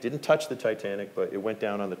Titanic, didn't touch the Titanic, but it went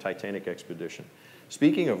down on the Titanic expedition.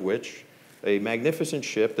 Speaking of which, a magnificent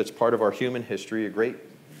ship that's part of our human history, a great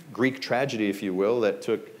Greek tragedy, if you will, that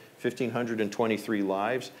took 1,523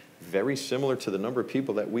 lives, very similar to the number of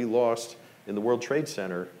people that we lost in the World Trade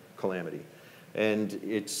Center calamity. And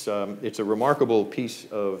it's a remarkable piece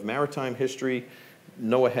of maritime history.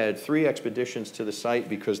 NOAA had 3 expeditions to the site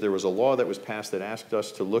because there was a law that was passed that asked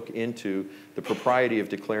us to look into the propriety of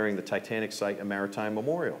declaring the Titanic site a maritime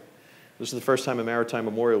memorial. This is the first time a maritime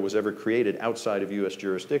memorial was ever created outside of U.S.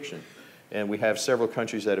 jurisdiction. And we have several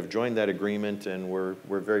countries that have joined that agreement, and we're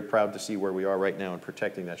very proud to see where we are right now in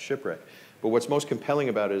protecting that shipwreck. But what's most compelling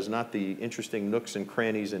about it is not the interesting nooks and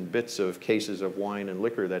crannies and bits of cases of wine and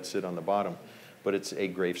liquor that sit on the bottom, but it's a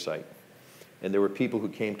gravesite. And there were people who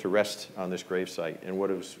came to rest on this gravesite. And what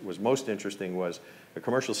was most interesting was a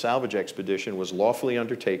commercial salvage expedition was lawfully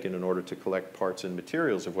undertaken in order to collect parts and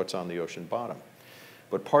materials of what's on the ocean bottom.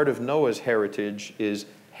 But part of NOAA's heritage is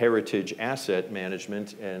heritage asset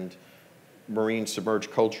management and marine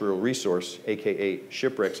submerged cultural resource, AKA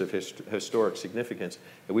shipwrecks of historic significance.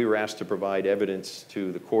 And we were asked to provide evidence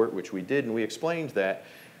to the court, which we did, and we explained that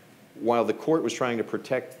while the court was trying to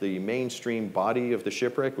protect the mainstream body of the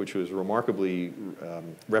shipwreck, which was remarkably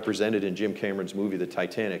represented in Jim Cameron's movie, The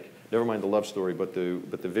Titanic, never mind the love story, but the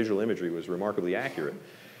visual imagery was remarkably accurate.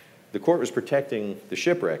 The court was protecting the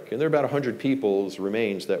shipwreck, and there are about 100 people's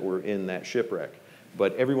remains that were in that shipwreck.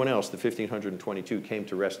 But everyone else, the 1,522, came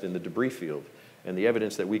to rest in the debris field. And the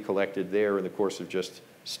evidence that we collected there in the course of just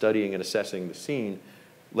studying and assessing the scene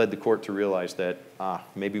led the court to realize that,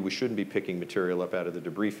 maybe we shouldn't be picking material up out of the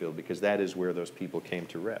debris field because that is where those people came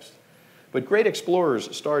to rest. But great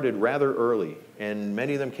explorers started rather early, and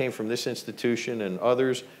many of them came from this institution and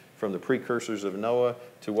others from the precursors of NOAA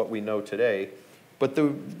to what we know today. But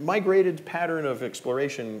the migrated pattern of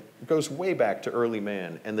exploration goes way back to early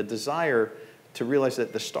man, and the desire to realize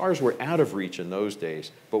that the stars were out of reach in those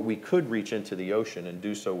days, but we could reach into the ocean and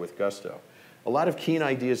do so with gusto. A lot of keen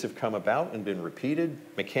ideas have come about and been repeated,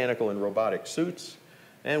 mechanical and robotic suits,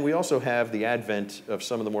 and we also have the advent of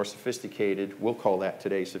some of the more sophisticated, we'll call that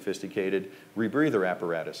today sophisticated, rebreather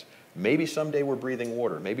apparatus. Maybe someday we're breathing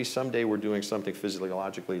water. Maybe someday we're doing something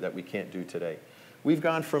physiologically that we can't do today. We've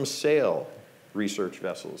gone from sail research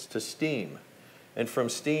vessels to steam, and from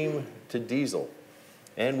steam to diesel.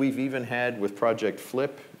 And we've even had, with Project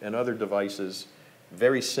Flip and other devices,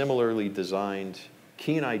 very similarly designed,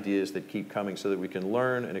 keen ideas that keep coming so that we can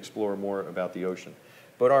learn and explore more about the ocean.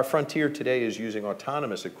 But our frontier today is using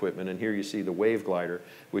autonomous equipment, and here you see the Wave Glider,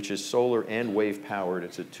 which is solar and wave powered.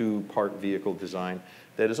 It's a 2-part vehicle design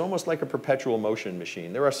that is almost like a perpetual motion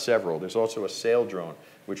machine. There are several. There's also a sail drone,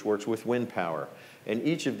 which works with wind power. And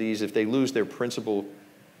each of these, if they lose their principal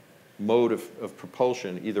mode of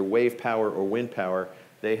propulsion, either wave power or wind power,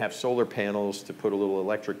 they have solar panels to put a little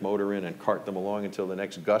electric motor in and cart them along until the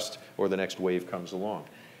next gust or the next wave comes along.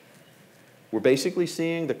 We're basically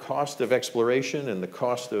seeing the cost of exploration and the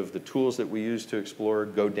cost of the tools that we use to explore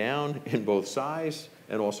go down in both size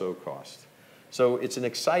and also cost. So it's an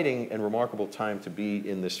exciting and remarkable time to be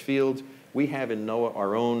in this field. We have in NOAA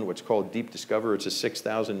our own what's called Deep Discover. It's a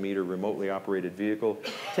 6,000-meter remotely operated vehicle.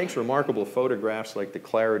 It takes remarkable photographs like the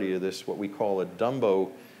clarity of this, what we call a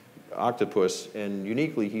Dumbo octopus, and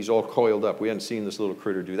uniquely he's all coiled up. We hadn't seen this little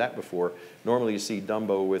critter do that before. Normally you see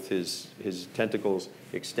Dumbo with his tentacles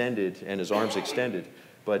extended and his arms extended,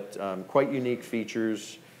 but quite unique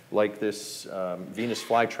features like this Venus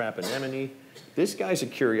flytrap anemone. This guy's a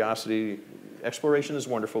curiosity. Exploration is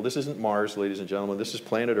wonderful. This isn't Mars, ladies and gentlemen. This is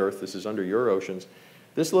planet Earth. This is under your oceans.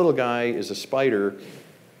 This little guy is a spider,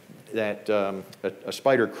 that a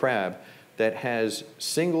spider crab that has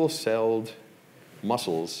single-celled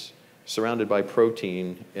muscles surrounded by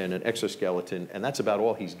protein and an exoskeleton, and that's about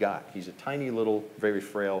all he's got. He's a tiny little, very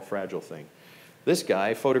frail, fragile thing. This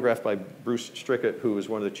guy, photographed by Bruce Strickett, who is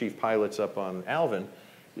one of the chief pilots up on Alvin,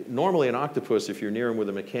 normally an octopus, if you're near him with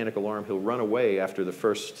a mechanical arm, he'll run away after the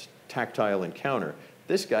first tactile encounter.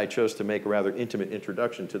 This guy chose to make a rather intimate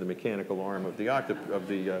introduction to the mechanical arm of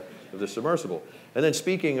the submersible. And then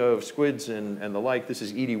speaking of squids and the like, this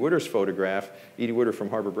is Edie Witter's photograph, Edie Witter from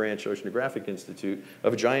Harbor Branch Oceanographic Institute,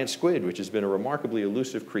 of a giant squid, which has been a remarkably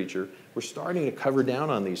elusive creature. We're starting to cover down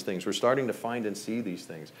on these things. We're starting to find and see these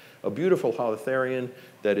things. A beautiful holotherian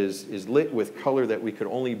that is lit with color that we could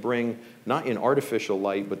only bring, not in artificial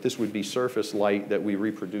light, but this would be surface light that we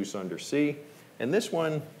reproduce undersea. And this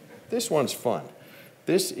one's fun.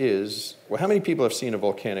 This is, well, how many people have seen a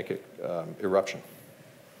volcanic eruption?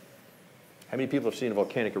 How many people have seen a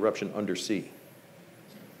volcanic eruption undersea?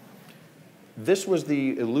 This was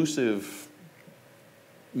the elusive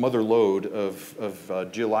mother lode of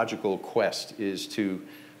geological quest, is to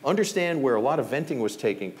understand where a lot of venting was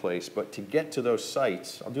taking place, but to get to those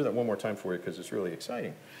sites, I'll do that one more time for you because it's really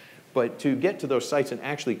exciting. but to get to those sites and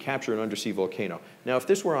actually capture an undersea volcano. Now, if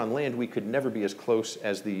this were on land, we could never be as close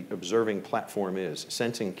as the observing platform is,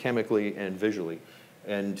 sensing chemically and visually.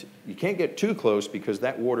 And you can't get too close because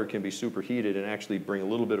that water can be superheated and actually bring a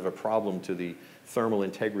little bit of a problem to the thermal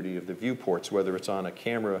integrity of the viewports, whether it's on a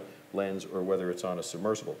camera lens or whether it's on a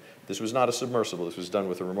submersible. This was not a submersible. This was done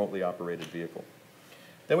with a remotely operated vehicle.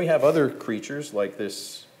 Then we have other creatures like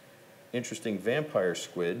this interesting vampire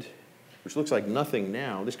squid, which looks like nothing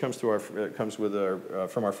now. This comes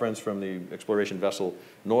from our friends from the exploration vessel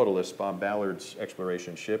Nautilus, Bob Ballard's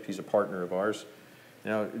exploration ship. He's a partner of ours.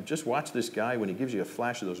 Now, just watch this guy. When he gives you a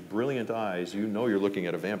flash of those brilliant eyes, you know you're looking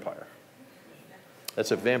at a vampire.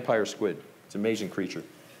 That's a vampire squid. It's an amazing creature.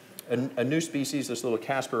 A new species, this little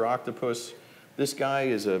Casper octopus. This guy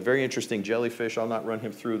is a very interesting jellyfish. I'll not run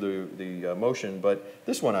him through the motion, but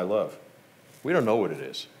this one I love. We don't know what it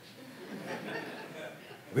is.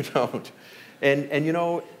 We don't. And you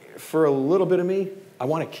know, for a little bit of me, I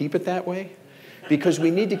want to keep it that way because we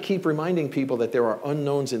need to keep reminding people that there are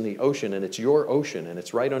unknowns in the ocean, and it's your ocean, and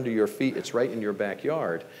it's right under your feet, it's right in your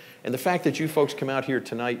backyard. And the fact that you folks come out here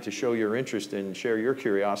tonight to show your interest and share your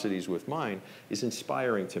curiosities with mine is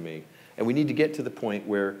inspiring to me. And we need to get to the point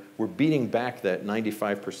where we're beating back that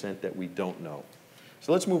 95% that we don't know.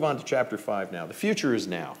 So let's move on to chapter 5 now. The future is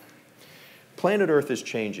now. Planet Earth is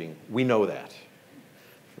changing. We know that.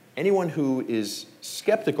 Anyone who is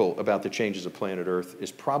skeptical about the changes of planet Earth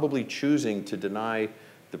is probably choosing to deny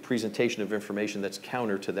the presentation of information that's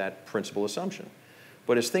counter to that principal assumption.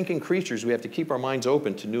 But as thinking creatures, we have to keep our minds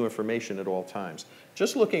open to new information at all times.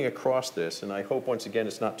 Just looking across this, and I hope once again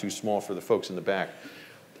it's not too small for the folks in the back,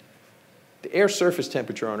 the air surface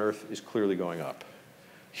temperature on Earth is clearly going up.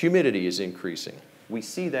 Humidity is increasing. We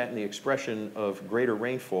see that in the expression of greater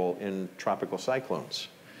rainfall in tropical cyclones.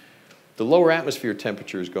 The lower atmosphere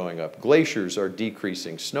temperature is going up. Glaciers are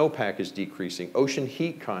decreasing. Snowpack is decreasing. Ocean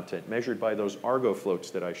heat content measured by those Argo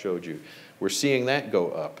floats that I showed you. We're seeing that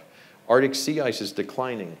go up. Arctic sea ice is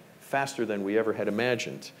declining faster than we ever had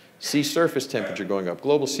imagined. Sea surface temperature going up.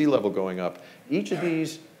 Global sea level going up. Each of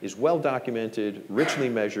these is well documented, richly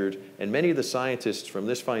measured, and many of the scientists from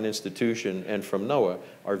this fine institution and from NOAA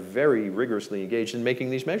are very rigorously engaged in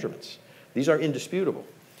making these measurements. These are indisputable.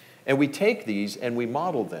 And we take these and we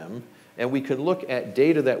model them, and we can look at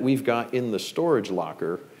data that we've got in the storage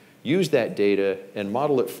locker, use that data, and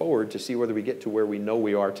model it forward to see whether we get to where we know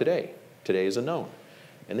we are today. Today is a known,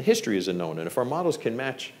 and the history is a known. And if our models can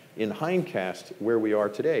match in hindcast where we are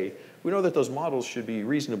today, we know that those models should be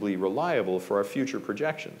reasonably reliable for our future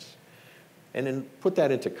projections. And then put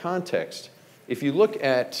that into context. If you look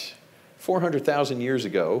at 400,000 years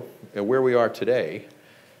ago and where we are today,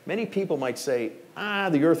 many people might say,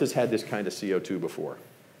 the Earth has had this kind of CO2 before.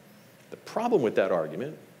 The problem with that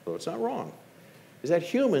argument, though it's not wrong, is that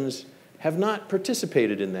humans have not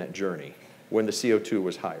participated in that journey when the CO2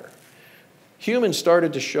 was higher. Humans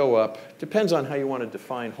started to show up, depends on how you want to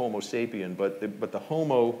define Homo sapien, but the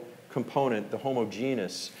Homo component, the Homo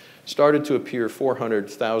genus, started to appear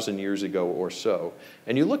 400,000 years ago or so.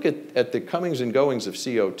 And you look at the comings and goings of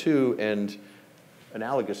CO2 and,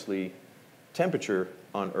 analogously, temperature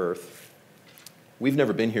on Earth. We've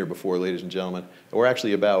never been here before, ladies and gentlemen. We're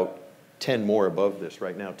actually about 10 more above this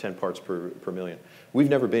right now, 10 parts per million. We've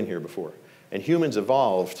never been here before. And humans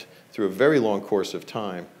evolved through a very long course of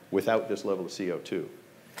time without this level of CO2.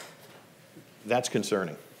 That's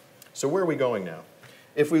concerning. So where are we going now?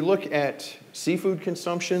 If we look at seafood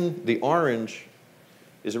consumption, the orange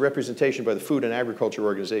is a representation by the Food and Agriculture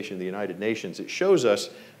Organization of the United Nations. It shows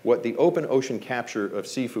us what the open ocean capture of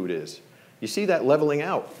seafood is. You see that leveling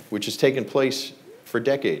out, which has taken place for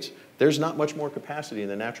decades. There's not much more capacity in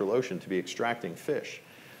the natural ocean to be extracting fish.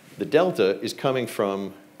 The delta is coming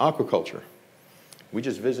from aquaculture. We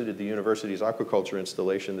just visited the university's aquaculture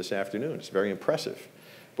installation this afternoon. It's very impressive.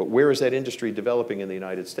 But where is that industry developing in the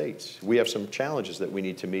United States? We have some challenges that we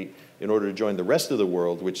need to meet in order to join the rest of the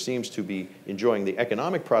world, which seems to be enjoying the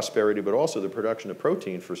economic prosperity, but also the production of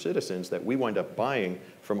protein for citizens that we wind up buying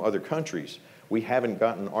from other countries. We haven't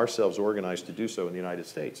gotten ourselves organized to do so in the United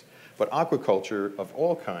States. But aquaculture of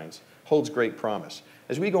all kinds holds great promise.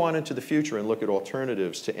 As we go on into the future and look at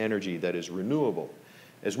alternatives to energy that is renewable,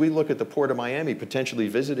 as we look at the Port of Miami potentially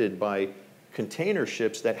visited by container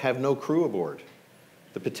ships that have no crew aboard,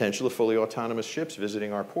 the potential of fully autonomous ships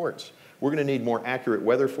visiting our ports, we're going to need more accurate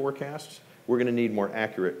weather forecasts, we're going to need more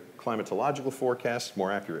accurate climatological forecasts,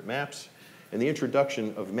 more accurate maps, and the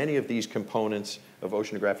introduction of many of these components of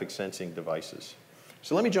oceanographic sensing devices.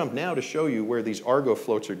 So let me jump now to show you where these Argo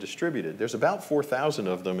floats are distributed. There's about 4,000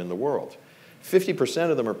 of them in the world.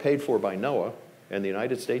 50% of them are paid for by NOAA and the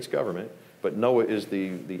United States government. but NOAA is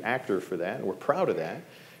the actor for that, and we're proud of that.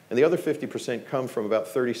 And the other 50% come from about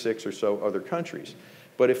 36 or so other countries.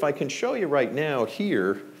 But if I can show you right now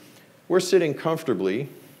here, we're sitting comfortably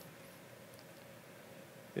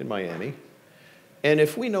in Miami. And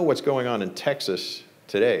if we know what's going on in Texas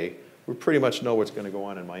today, we pretty much know what's going to go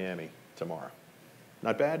on in Miami tomorrow.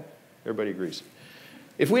 Not bad? Everybody agrees.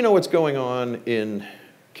 If we know what's going on in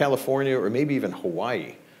California or maybe even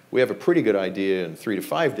Hawaii, we have a pretty good idea in 3 to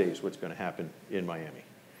 5 days what's going to happen in Miami.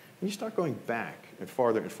 And you start going back and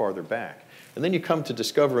farther back. And then you come to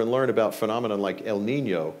discover and learn about phenomena like El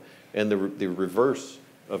Nino and the reverse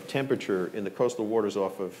of temperature in the coastal waters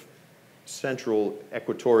off of central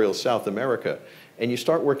equatorial South America. And you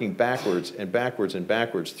start working backwards and backwards and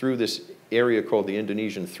backwards through this area called the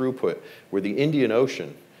Indonesian throughput, where the Indian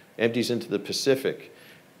Ocean empties into the Pacific.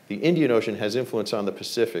 The Indian Ocean has influence on the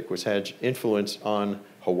Pacific, which has influence on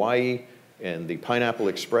Hawaii and the Pineapple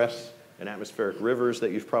Express and atmospheric rivers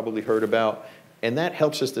that you've probably heard about. And that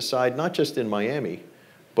helps us decide, not just in Miami,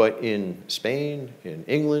 but in Spain, in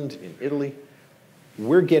England, in Italy.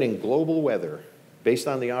 We're getting global weather based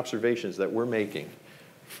on the observations that we're making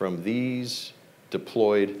from these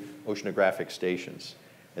deployed oceanographic stations.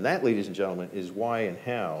 And that, ladies and gentlemen, is why and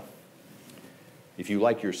how, if you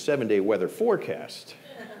like your 7-day weather forecast,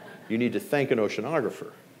 you need to thank an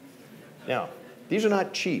oceanographer. Now, these are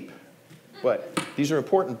not cheap, but these are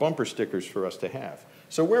important bumper stickers for us to have.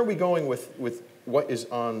 So where are we going with what is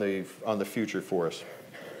on the future for us?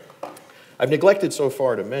 I've neglected so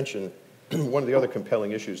far to mention one of the other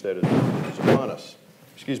compelling issues that is upon us,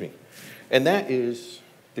 and that is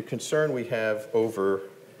the concern we have over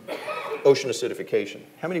ocean acidification.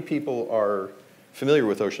 How many people are familiar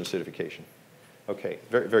with ocean acidification? Okay,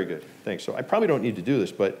 very, very good, thanks. So I probably don't need to do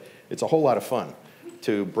this, but it's a whole lot of fun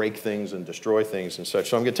to break things and destroy things and such.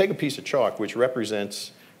 So I'm going to take a piece of chalk which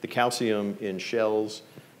represents the calcium in shells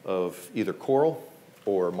of either coral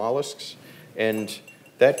or mollusks, and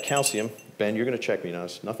that calcium, Ben, you're going to check me now.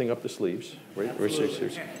 There's nothing up the sleeves.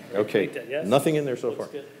 Okay, yes. Nothing in there so far.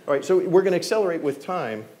 All right, so we're going to accelerate with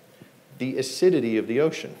time the acidity of the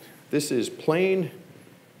ocean. This is plain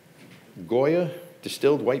Goya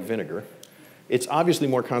distilled white vinegar. It's obviously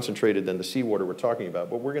more concentrated than the seawater we're talking about,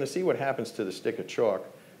 but we're going to see what happens to the stick of chalk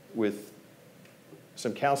with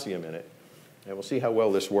some calcium in it, and we'll see how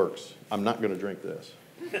well this works. I'm not going to drink this.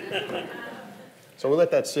 So we'll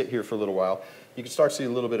let that sit here for a little while. You can start to see a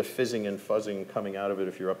little bit of fizzing and fuzzing coming out of it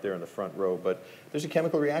if you're up there in the front row, but there's a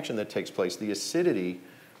chemical reaction that takes place. The acidity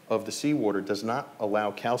of the seawater does not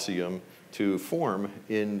allow calcium to form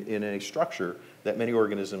in a structure that many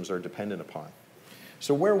organisms are dependent upon.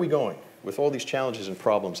 So where are we going with all these challenges and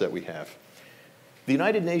problems that we have? The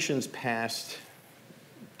United Nations passed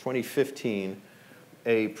 2015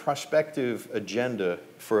 a prospective agenda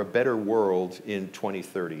for a better world in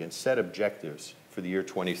 2030 and set objectives for the year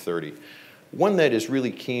 2030. One that is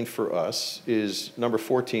really keen for us is number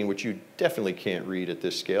 14, which you definitely can't read at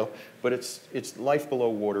this scale, but it's life below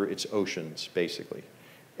water, it's oceans, basically.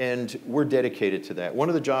 And we're dedicated to that. One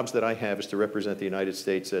of the jobs that I have is to represent the United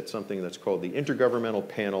States at something that's called the Intergovernmental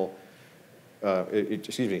Panel,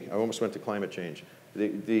 excuse me, I almost went to climate change.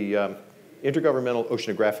 The Intergovernmental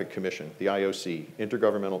Oceanographic Commission, the IOC,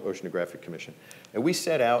 Intergovernmental Oceanographic Commission. And we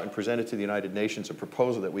set out and presented to the United Nations a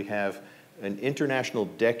proposal that we have an international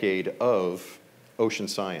decade of ocean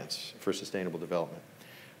science for sustainable development.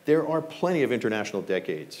 There are plenty of international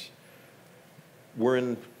decades. We're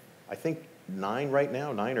in, I think, 9 right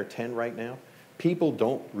now, 9 or 10 right now. People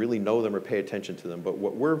don't really know them or pay attention to them, but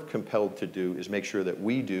what we're compelled to do is make sure that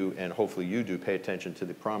we do, and hopefully you do, pay attention to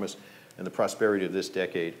the promise and the prosperity of this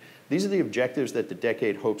decade. These are the objectives that the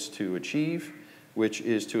decade hopes to achieve, which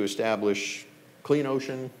is to establish clean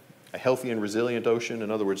ocean, a healthy and resilient ocean. In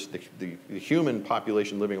other words, the human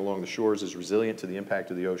population living along the shores is resilient to the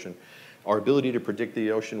impact of the ocean. Our ability to predict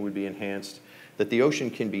the ocean would be enhanced, that the ocean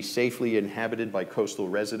can be safely inhabited by coastal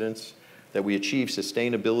residents, that we achieve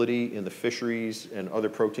sustainability in the fisheries and other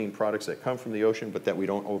protein products that come from the ocean, but that we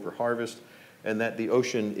don't overharvest, and that the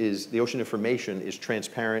ocean information is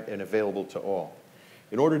transparent and available to all.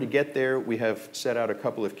 In order to get there, we have set out a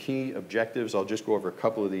couple of key objectives. I'll just go over a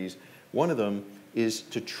couple of these. One of them is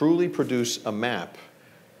to truly produce a map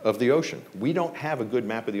of the ocean. We don't have a good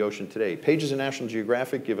map of the ocean today. Pages of National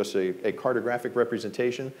Geographic give us a cartographic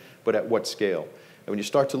representation, but at what scale? And when you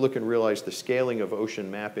start to look and realize the scaling of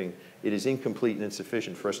ocean mapping, it is incomplete and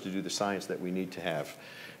insufficient for us to do the science that we need to have.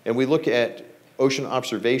 And we look at ocean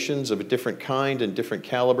observations of a different kind and different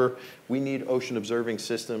caliber. We need ocean observing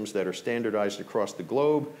systems that are standardized across the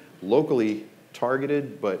globe, locally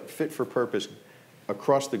targeted, but fit for purpose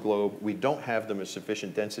across the globe. We don't have them in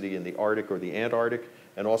sufficient density in the Arctic or the Antarctic,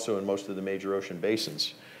 and also in most of the major ocean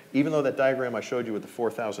basins. Even though that diagram I showed you with the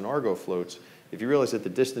 4,000 Argo floats, if you realize that the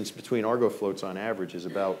distance between Argo floats on average is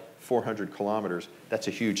about 400 kilometers, that's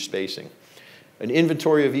a huge spacing. An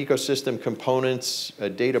inventory of ecosystem components, a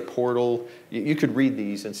data portal, you could read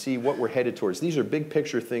these and see what we're headed towards. These are big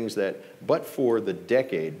picture things that, but for the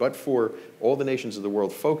decade, but for all the nations of the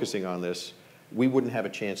world focusing on this, we wouldn't have a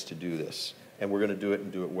chance to do this. And we're going to do it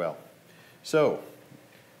and do it well. So,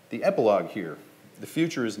 the epilogue here, the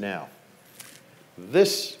future is now.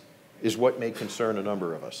 This is what may concern a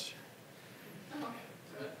number of us.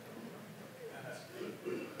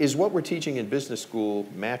 Is what we're teaching in business school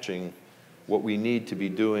matching what we need to be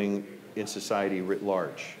doing in society writ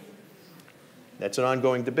large? That's an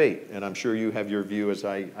ongoing debate, and I'm sure you have your view as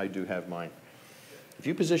I do have mine. If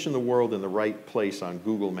you position the world in the right place on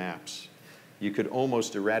Google Maps, you could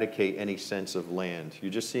almost eradicate any sense of land.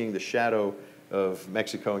 You're just seeing the shadow of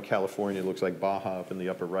Mexico and California. It looks like Baja up in the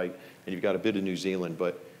upper right, and you've got a bit of New Zealand,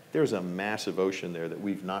 but there's a massive ocean there that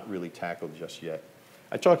we've not really tackled just yet.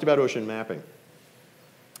 I talked about ocean mapping.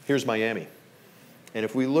 Here's Miami. And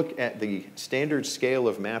if we look at the standard scale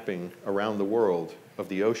of mapping around the world of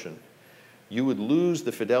the ocean, you would lose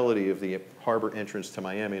the fidelity of the harbor entrance to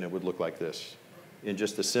Miami, and it would look like this, in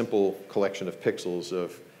just a simple collection of pixels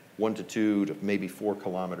of 1 to 2 to maybe 4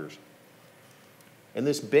 kilometers. And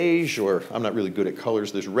this beige, or I'm not really good at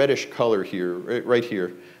colors, this reddish color here, right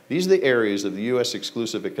here, these are the areas of the U.S.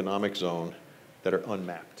 exclusive economic zone that are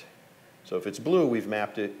unmapped. So if it's blue, we've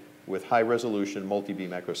mapped it with high resolution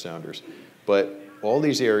multi-beam echo sounders. But all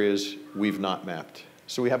these areas we've not mapped.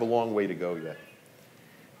 So we have a long way to go yet.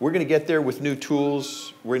 We're going to get there with new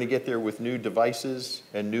tools. We're going to get there with new devices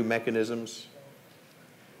and new mechanisms.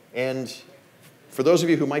 And for those of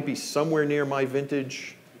you who might be somewhere near my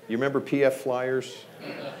vintage, you remember PF flyers?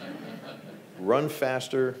 Run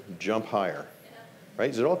faster, jump higher. Right?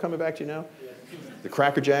 Is it all coming back to you now? The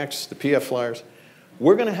Cracker Jacks, the PF flyers.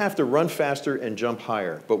 We're going to have to run faster and jump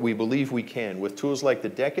higher, but we believe we can with tools like the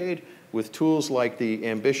Decade, with tools like the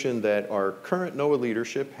ambition that our current NOAA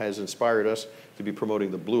leadership has inspired us to be promoting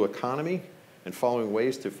the blue economy and following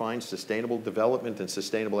ways to find sustainable development and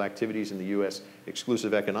sustainable activities in the U.S.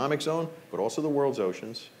 exclusive economic zone, but also the world's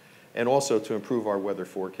oceans, and also to improve our weather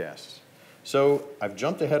forecasts. So I've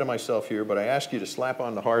jumped ahead of myself here, but I ask you to slap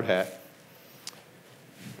on the hard hat,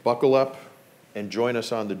 buckle up, and join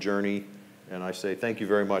us on the journey. And I say thank you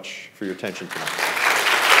very much for your attention tonight.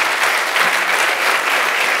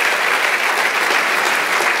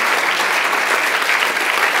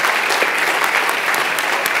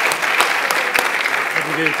 What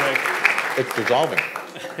do you do, Craig? It's dissolving.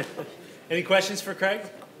 Any questions for Craig?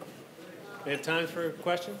 We have time for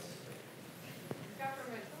questions?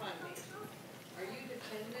 Government funding. Are you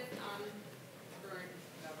dependent on current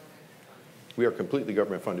government funding? We are completely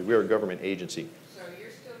government funded. We are a government agency. So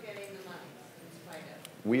you're still getting the money in spite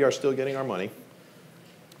of? We are still getting our money.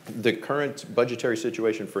 The current budgetary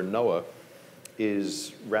situation for NOAA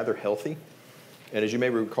is rather healthy. And as you may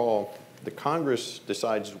recall, the Congress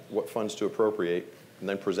decides what funds to appropriate and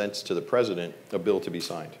then presents to the President a bill to be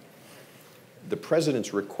signed. The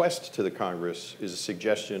President's request to the Congress is a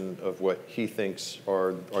suggestion of what he thinks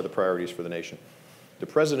are the priorities for the nation. The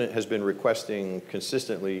President has been requesting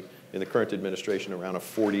consistently in the current administration around a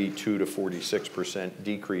 42 to 46%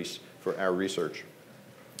 decrease for our research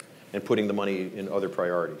and putting the money in other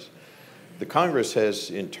priorities. The Congress has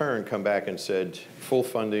in turn come back and said full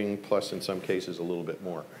funding plus in some cases a little bit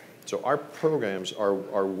more. So our programs are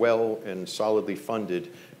well and solidly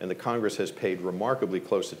funded, and the Congress has paid remarkably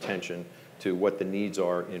close attention to what the needs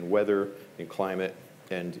are in weather, in climate,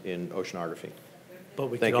 and in oceanography. But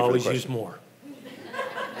we Thank could you for the always question. use more.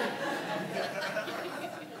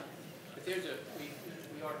 But there's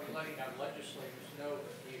we ought to be letting our legislators know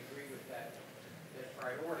that we agree with that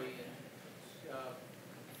priority, and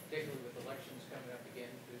particularly with elections coming up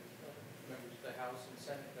again, to members of the House and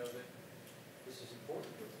Senate know that this is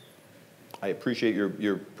important to us. I appreciate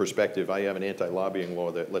your perspective. I have an anti-lobbying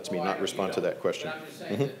law that lets me not respond to that question. But I'm just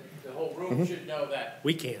saying that the whole room should know that.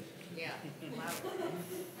 We can. Yeah.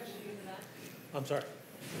 I'm sorry.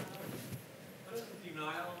 How does the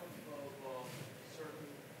denial of certain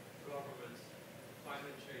governments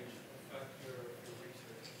climate change affect your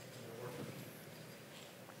research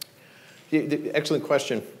and your work? Excellent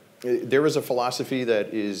question. There is a philosophy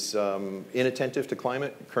that is inattentive to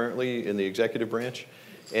climate currently in the executive branch,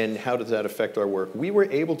 and how does that affect our work? We were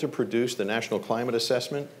able to produce the National Climate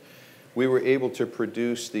Assessment. We were able to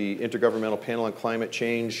produce the Intergovernmental Panel on Climate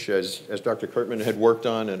Change, as Dr. Kurtman had worked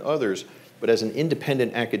on and others, but as an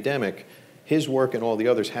independent academic, his work and all the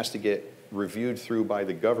others has to get reviewed through by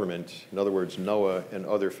the government, in other words, NOAA and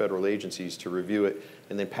other federal agencies, to review it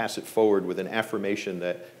and then pass it forward with an affirmation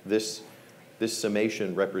that this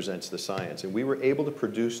summation represents the science. And we were able to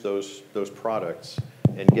produce those products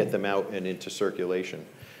and get them out and into circulation.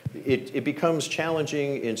 It becomes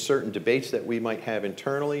challenging in certain debates that we might have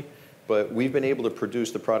internally, but we've been able to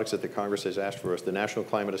produce the products that the Congress has asked for us, the national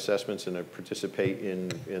climate assessments, and to participate in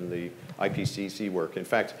the IPCC work. In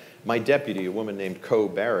fact, my deputy, a woman named Co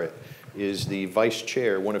Barrett, is the vice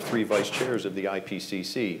chair, one of 3 vice chairs of the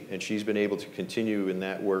IPCC, and she's been able to continue in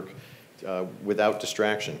that work without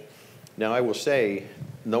distraction. Now, I will say,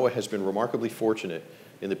 NOAA has been remarkably fortunate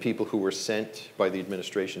in the people who were sent by the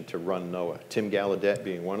administration to run NOAA. Tim Gallaudet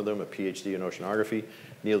being one of them, a PhD in oceanography,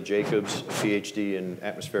 Neil Jacobs, a PhD in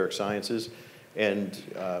atmospheric sciences, and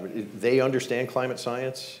they understand climate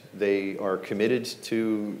science. They are committed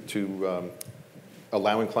to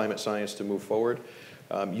allowing climate science to move forward.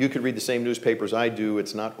 You could read the same newspapers I do.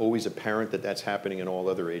 It's not always apparent that that's happening in all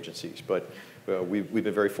other agencies, but we've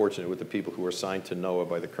been very fortunate with the people who are assigned to NOAA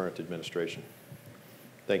by the current administration.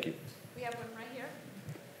 Thank you. We have one right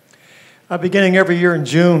here. Beginning every year in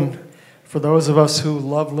June, for those of us who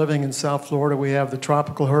love living in South Florida, we have the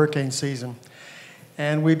tropical hurricane season.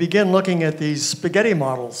 And we begin looking at these spaghetti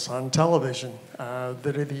models on television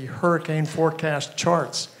that are the hurricane forecast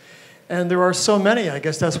charts. And there are so many, I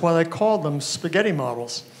guess that's why they call them spaghetti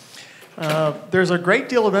models. There's a great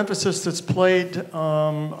deal of emphasis that's played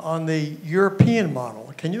on the European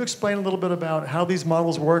model. Can you explain a little bit about how these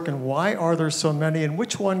models work and why are there so many and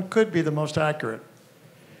which one could be the most accurate?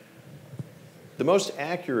 The most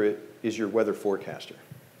accurate is your weather forecaster,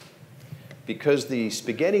 because the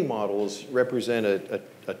spaghetti models represent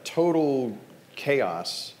a total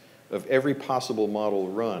chaos of every possible model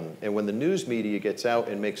run. And when the news media gets out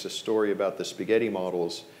and makes a story about the spaghetti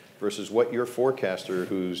models versus what your forecaster,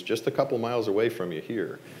 who's just a couple miles away from you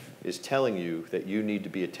here, is telling you that you need to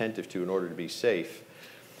be attentive to in order to be safe,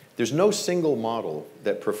 there's no single model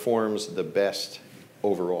that performs the best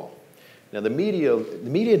overall. Now, the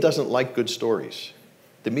media doesn't like good stories.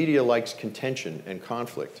 The media likes contention and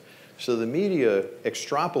conflict. So the media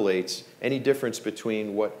extrapolates any difference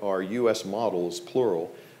between what our US models,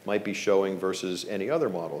 plural, might be showing versus any other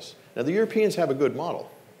models. Now, the Europeans have a good model,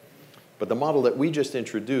 but the model that we just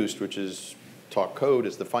introduced, which is talk code,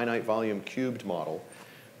 is the finite volume cubed model.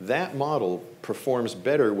 That model performs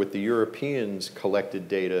better with the Europeans' collected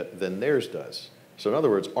data than theirs does. So in other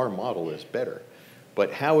words, our model is better.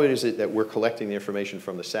 But how is it that we're collecting the information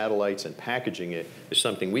from the satellites and packaging it is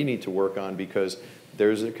something we need to work on, because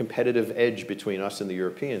there's a competitive edge between us and the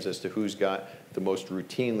Europeans as to who's got the most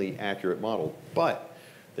routinely accurate model. But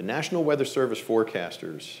the National Weather Service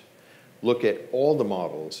forecasters look at all the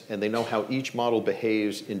models, and they know how each model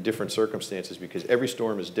behaves in different circumstances, because every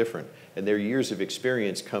storm is different, and their years of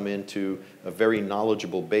experience come into a very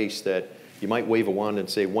knowledgeable base that you might wave a wand and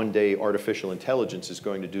say one day artificial intelligence is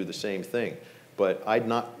going to do the same thing. But I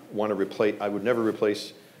would never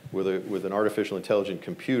replace with an artificial intelligent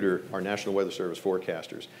computer our National Weather Service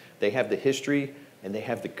forecasters. They have the history and they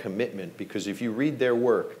have the commitment, because if you read their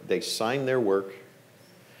work, they sign their work.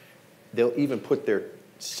 They'll even put their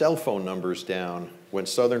cell phone numbers down when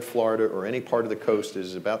southern Florida or any part of the coast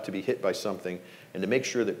is about to be hit by something, and to make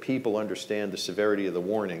sure that people understand the severity of the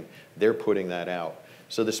warning, they're putting that out.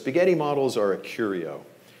 So the spaghetti models are a curio.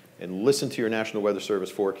 And listen to your National Weather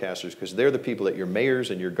Service forecasters, because they're the people that your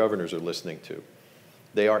mayors and your governors are listening to.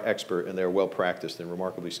 They are expert and they're well practiced and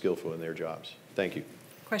remarkably skillful in their jobs. Thank you.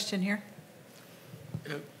 Question here.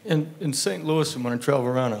 In St. Louis, when I travel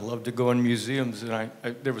around, I love to go in museums, and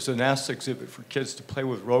there was a NASA exhibit for kids to play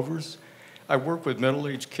with rovers. I work with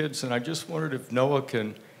middle-aged kids, and I just wondered if NOAA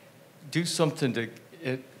can do something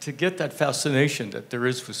to get that fascination that there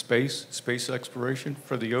is for space exploration,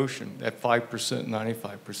 for the ocean, that 5%,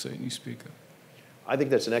 95% you speak of. I think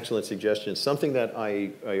that's an excellent suggestion. Something that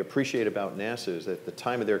I appreciate about NASA is that at the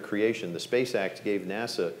time of their creation, the Space Act gave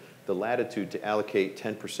NASA the latitude to allocate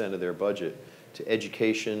 10% of their budget to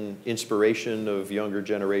education, inspiration of younger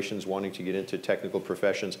generations wanting to get into technical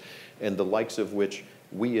professions, and the likes of which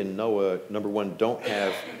we in NOAA, number one, don't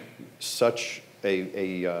have such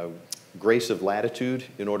a grace of latitude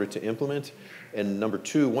in order to implement. And number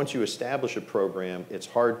two, once you establish a program, it's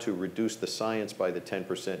hard to reduce the science by the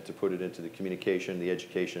 10% to put it into the communication, the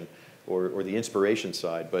education, or the inspiration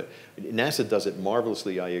side. But NASA does it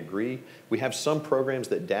marvelously, I agree. We have some programs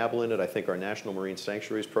that dabble in it. I think our National Marine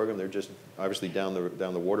Sanctuaries program, they're just obviously down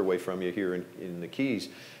the waterway from you here in the Keys,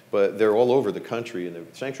 but they're all over the country, and the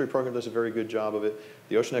Sanctuary program does a very good job of it.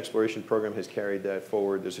 The Ocean Exploration program has carried that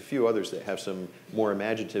forward. There's a few others that have some more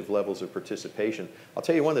imaginative levels of participation. I'll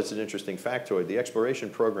tell you one that's an interesting factoid. The Exploration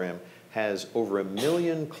program has over 1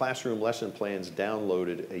 million classroom lesson plans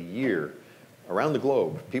downloaded a year around the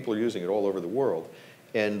globe. People are using it all over the world.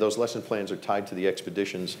 And those lesson plans are tied to the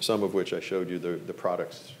expeditions, some of which I showed you the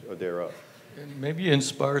products thereof. And maybe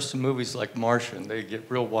inspire some movies like Martian. They get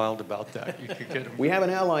real wild about that. You could get them. We have an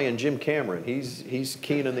ally in Jim Cameron. He's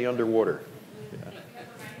keen in the underwater.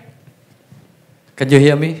 Can you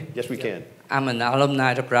hear me? Yes, we can. I'm an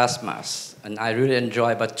alumni of Rasmus, and I really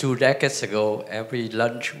enjoy. About 2 decades ago, every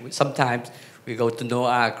lunch, sometimes we go to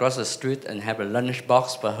NOAA across the street and have a lunch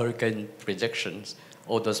box for hurricane predictions.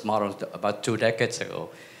 All those models about 2 decades ago.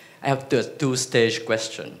 I have the two-stage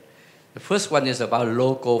question. The first one is about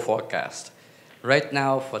local forecast. Right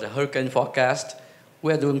now, for the hurricane forecast,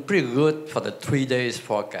 we're doing pretty good for the 3 days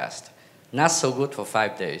forecast. Not so good for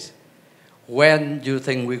 5 days. When do you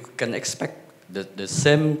think we can expect the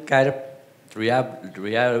same kind of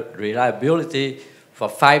reliability for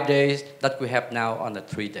 5 days that we have now on the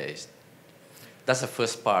 3 days? That's the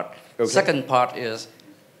first part. Okay. Second part is,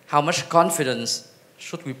 how much confidence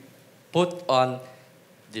should we put on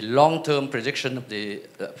the long-term prediction of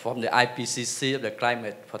from the IPCC of the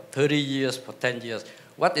climate for 30 years, for 10 years?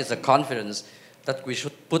 What is the confidence that we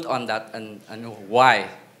should put on that, and why?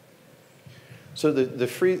 So the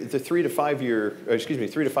 3 to 5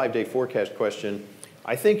 day forecast question,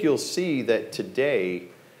 I think you'll see that today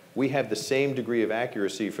we have the same degree of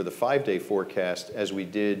accuracy for the 5-day forecast as we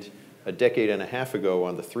did a decade and a half ago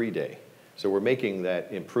on the 3-day. So we're making that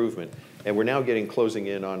improvement, and we're now closing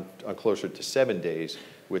in on closer to 7 days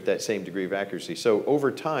with that same degree of accuracy. So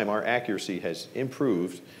over time, our accuracy has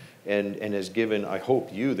improved and has given, I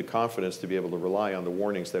hope, you the confidence to be able to rely on the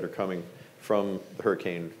warnings that are coming from the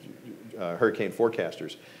hurricane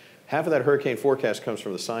forecasters. Half of that hurricane forecast comes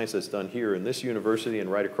from the science that's done here in this university and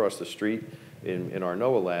right across the street in our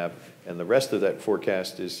NOAA lab, and the rest of that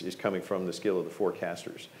forecast is coming from the skill of the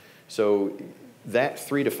forecasters. So that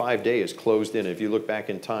 3 to 5 day is closed in. If you look back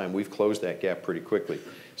in time, we've closed that gap pretty quickly.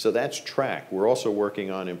 So that's tracked. We're also working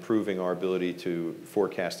on improving our ability to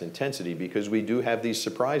forecast intensity, because we do have these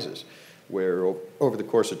surprises where over the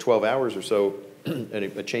course of 12 hours or so,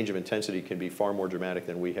 a change of intensity can be far more dramatic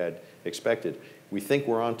than we had expected. We think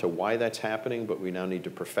we're on to why that's happening, but we now need to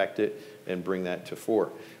perfect it and bring that to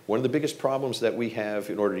fore. One of the biggest problems that we have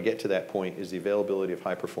in order to get to that point is the availability of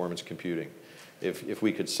high-performance computing. If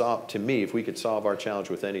we could solve our challenge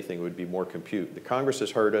with anything, it would be more compute. The Congress has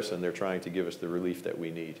heard us, and they're trying to give us the relief that we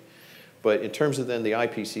need. But in terms of then the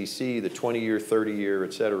IPCC, the 20-year, 30-year,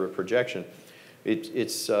 et cetera, projection,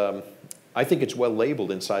 I think it's well labeled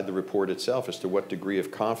inside the report itself as to what degree of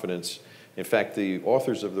confidence. In fact, the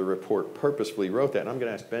authors of the report purposefully wrote that, and I'm going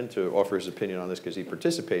to ask Ben to offer his opinion on this because he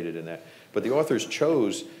participated in that. But the authors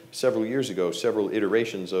chose several years ago, several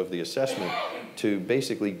iterations of the assessment to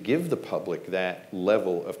basically give the public that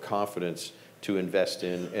level of confidence to invest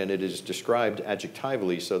in, and it is described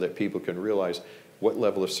adjectively so that people can realize what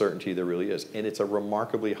level of certainty there really is. And it's a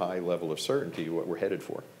remarkably high level of certainty, what we're headed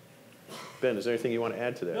for. Ben, is there anything you want to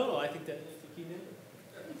add to that? No, I think you nailed it.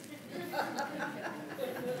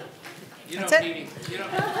 That's it.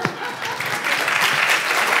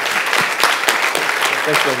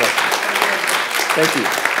 Thanks very much. Thank you.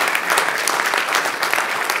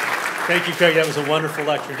 Thank you, Craig. That was a wonderful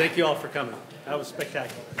lecture. Thank you all for coming. That was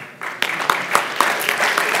spectacular.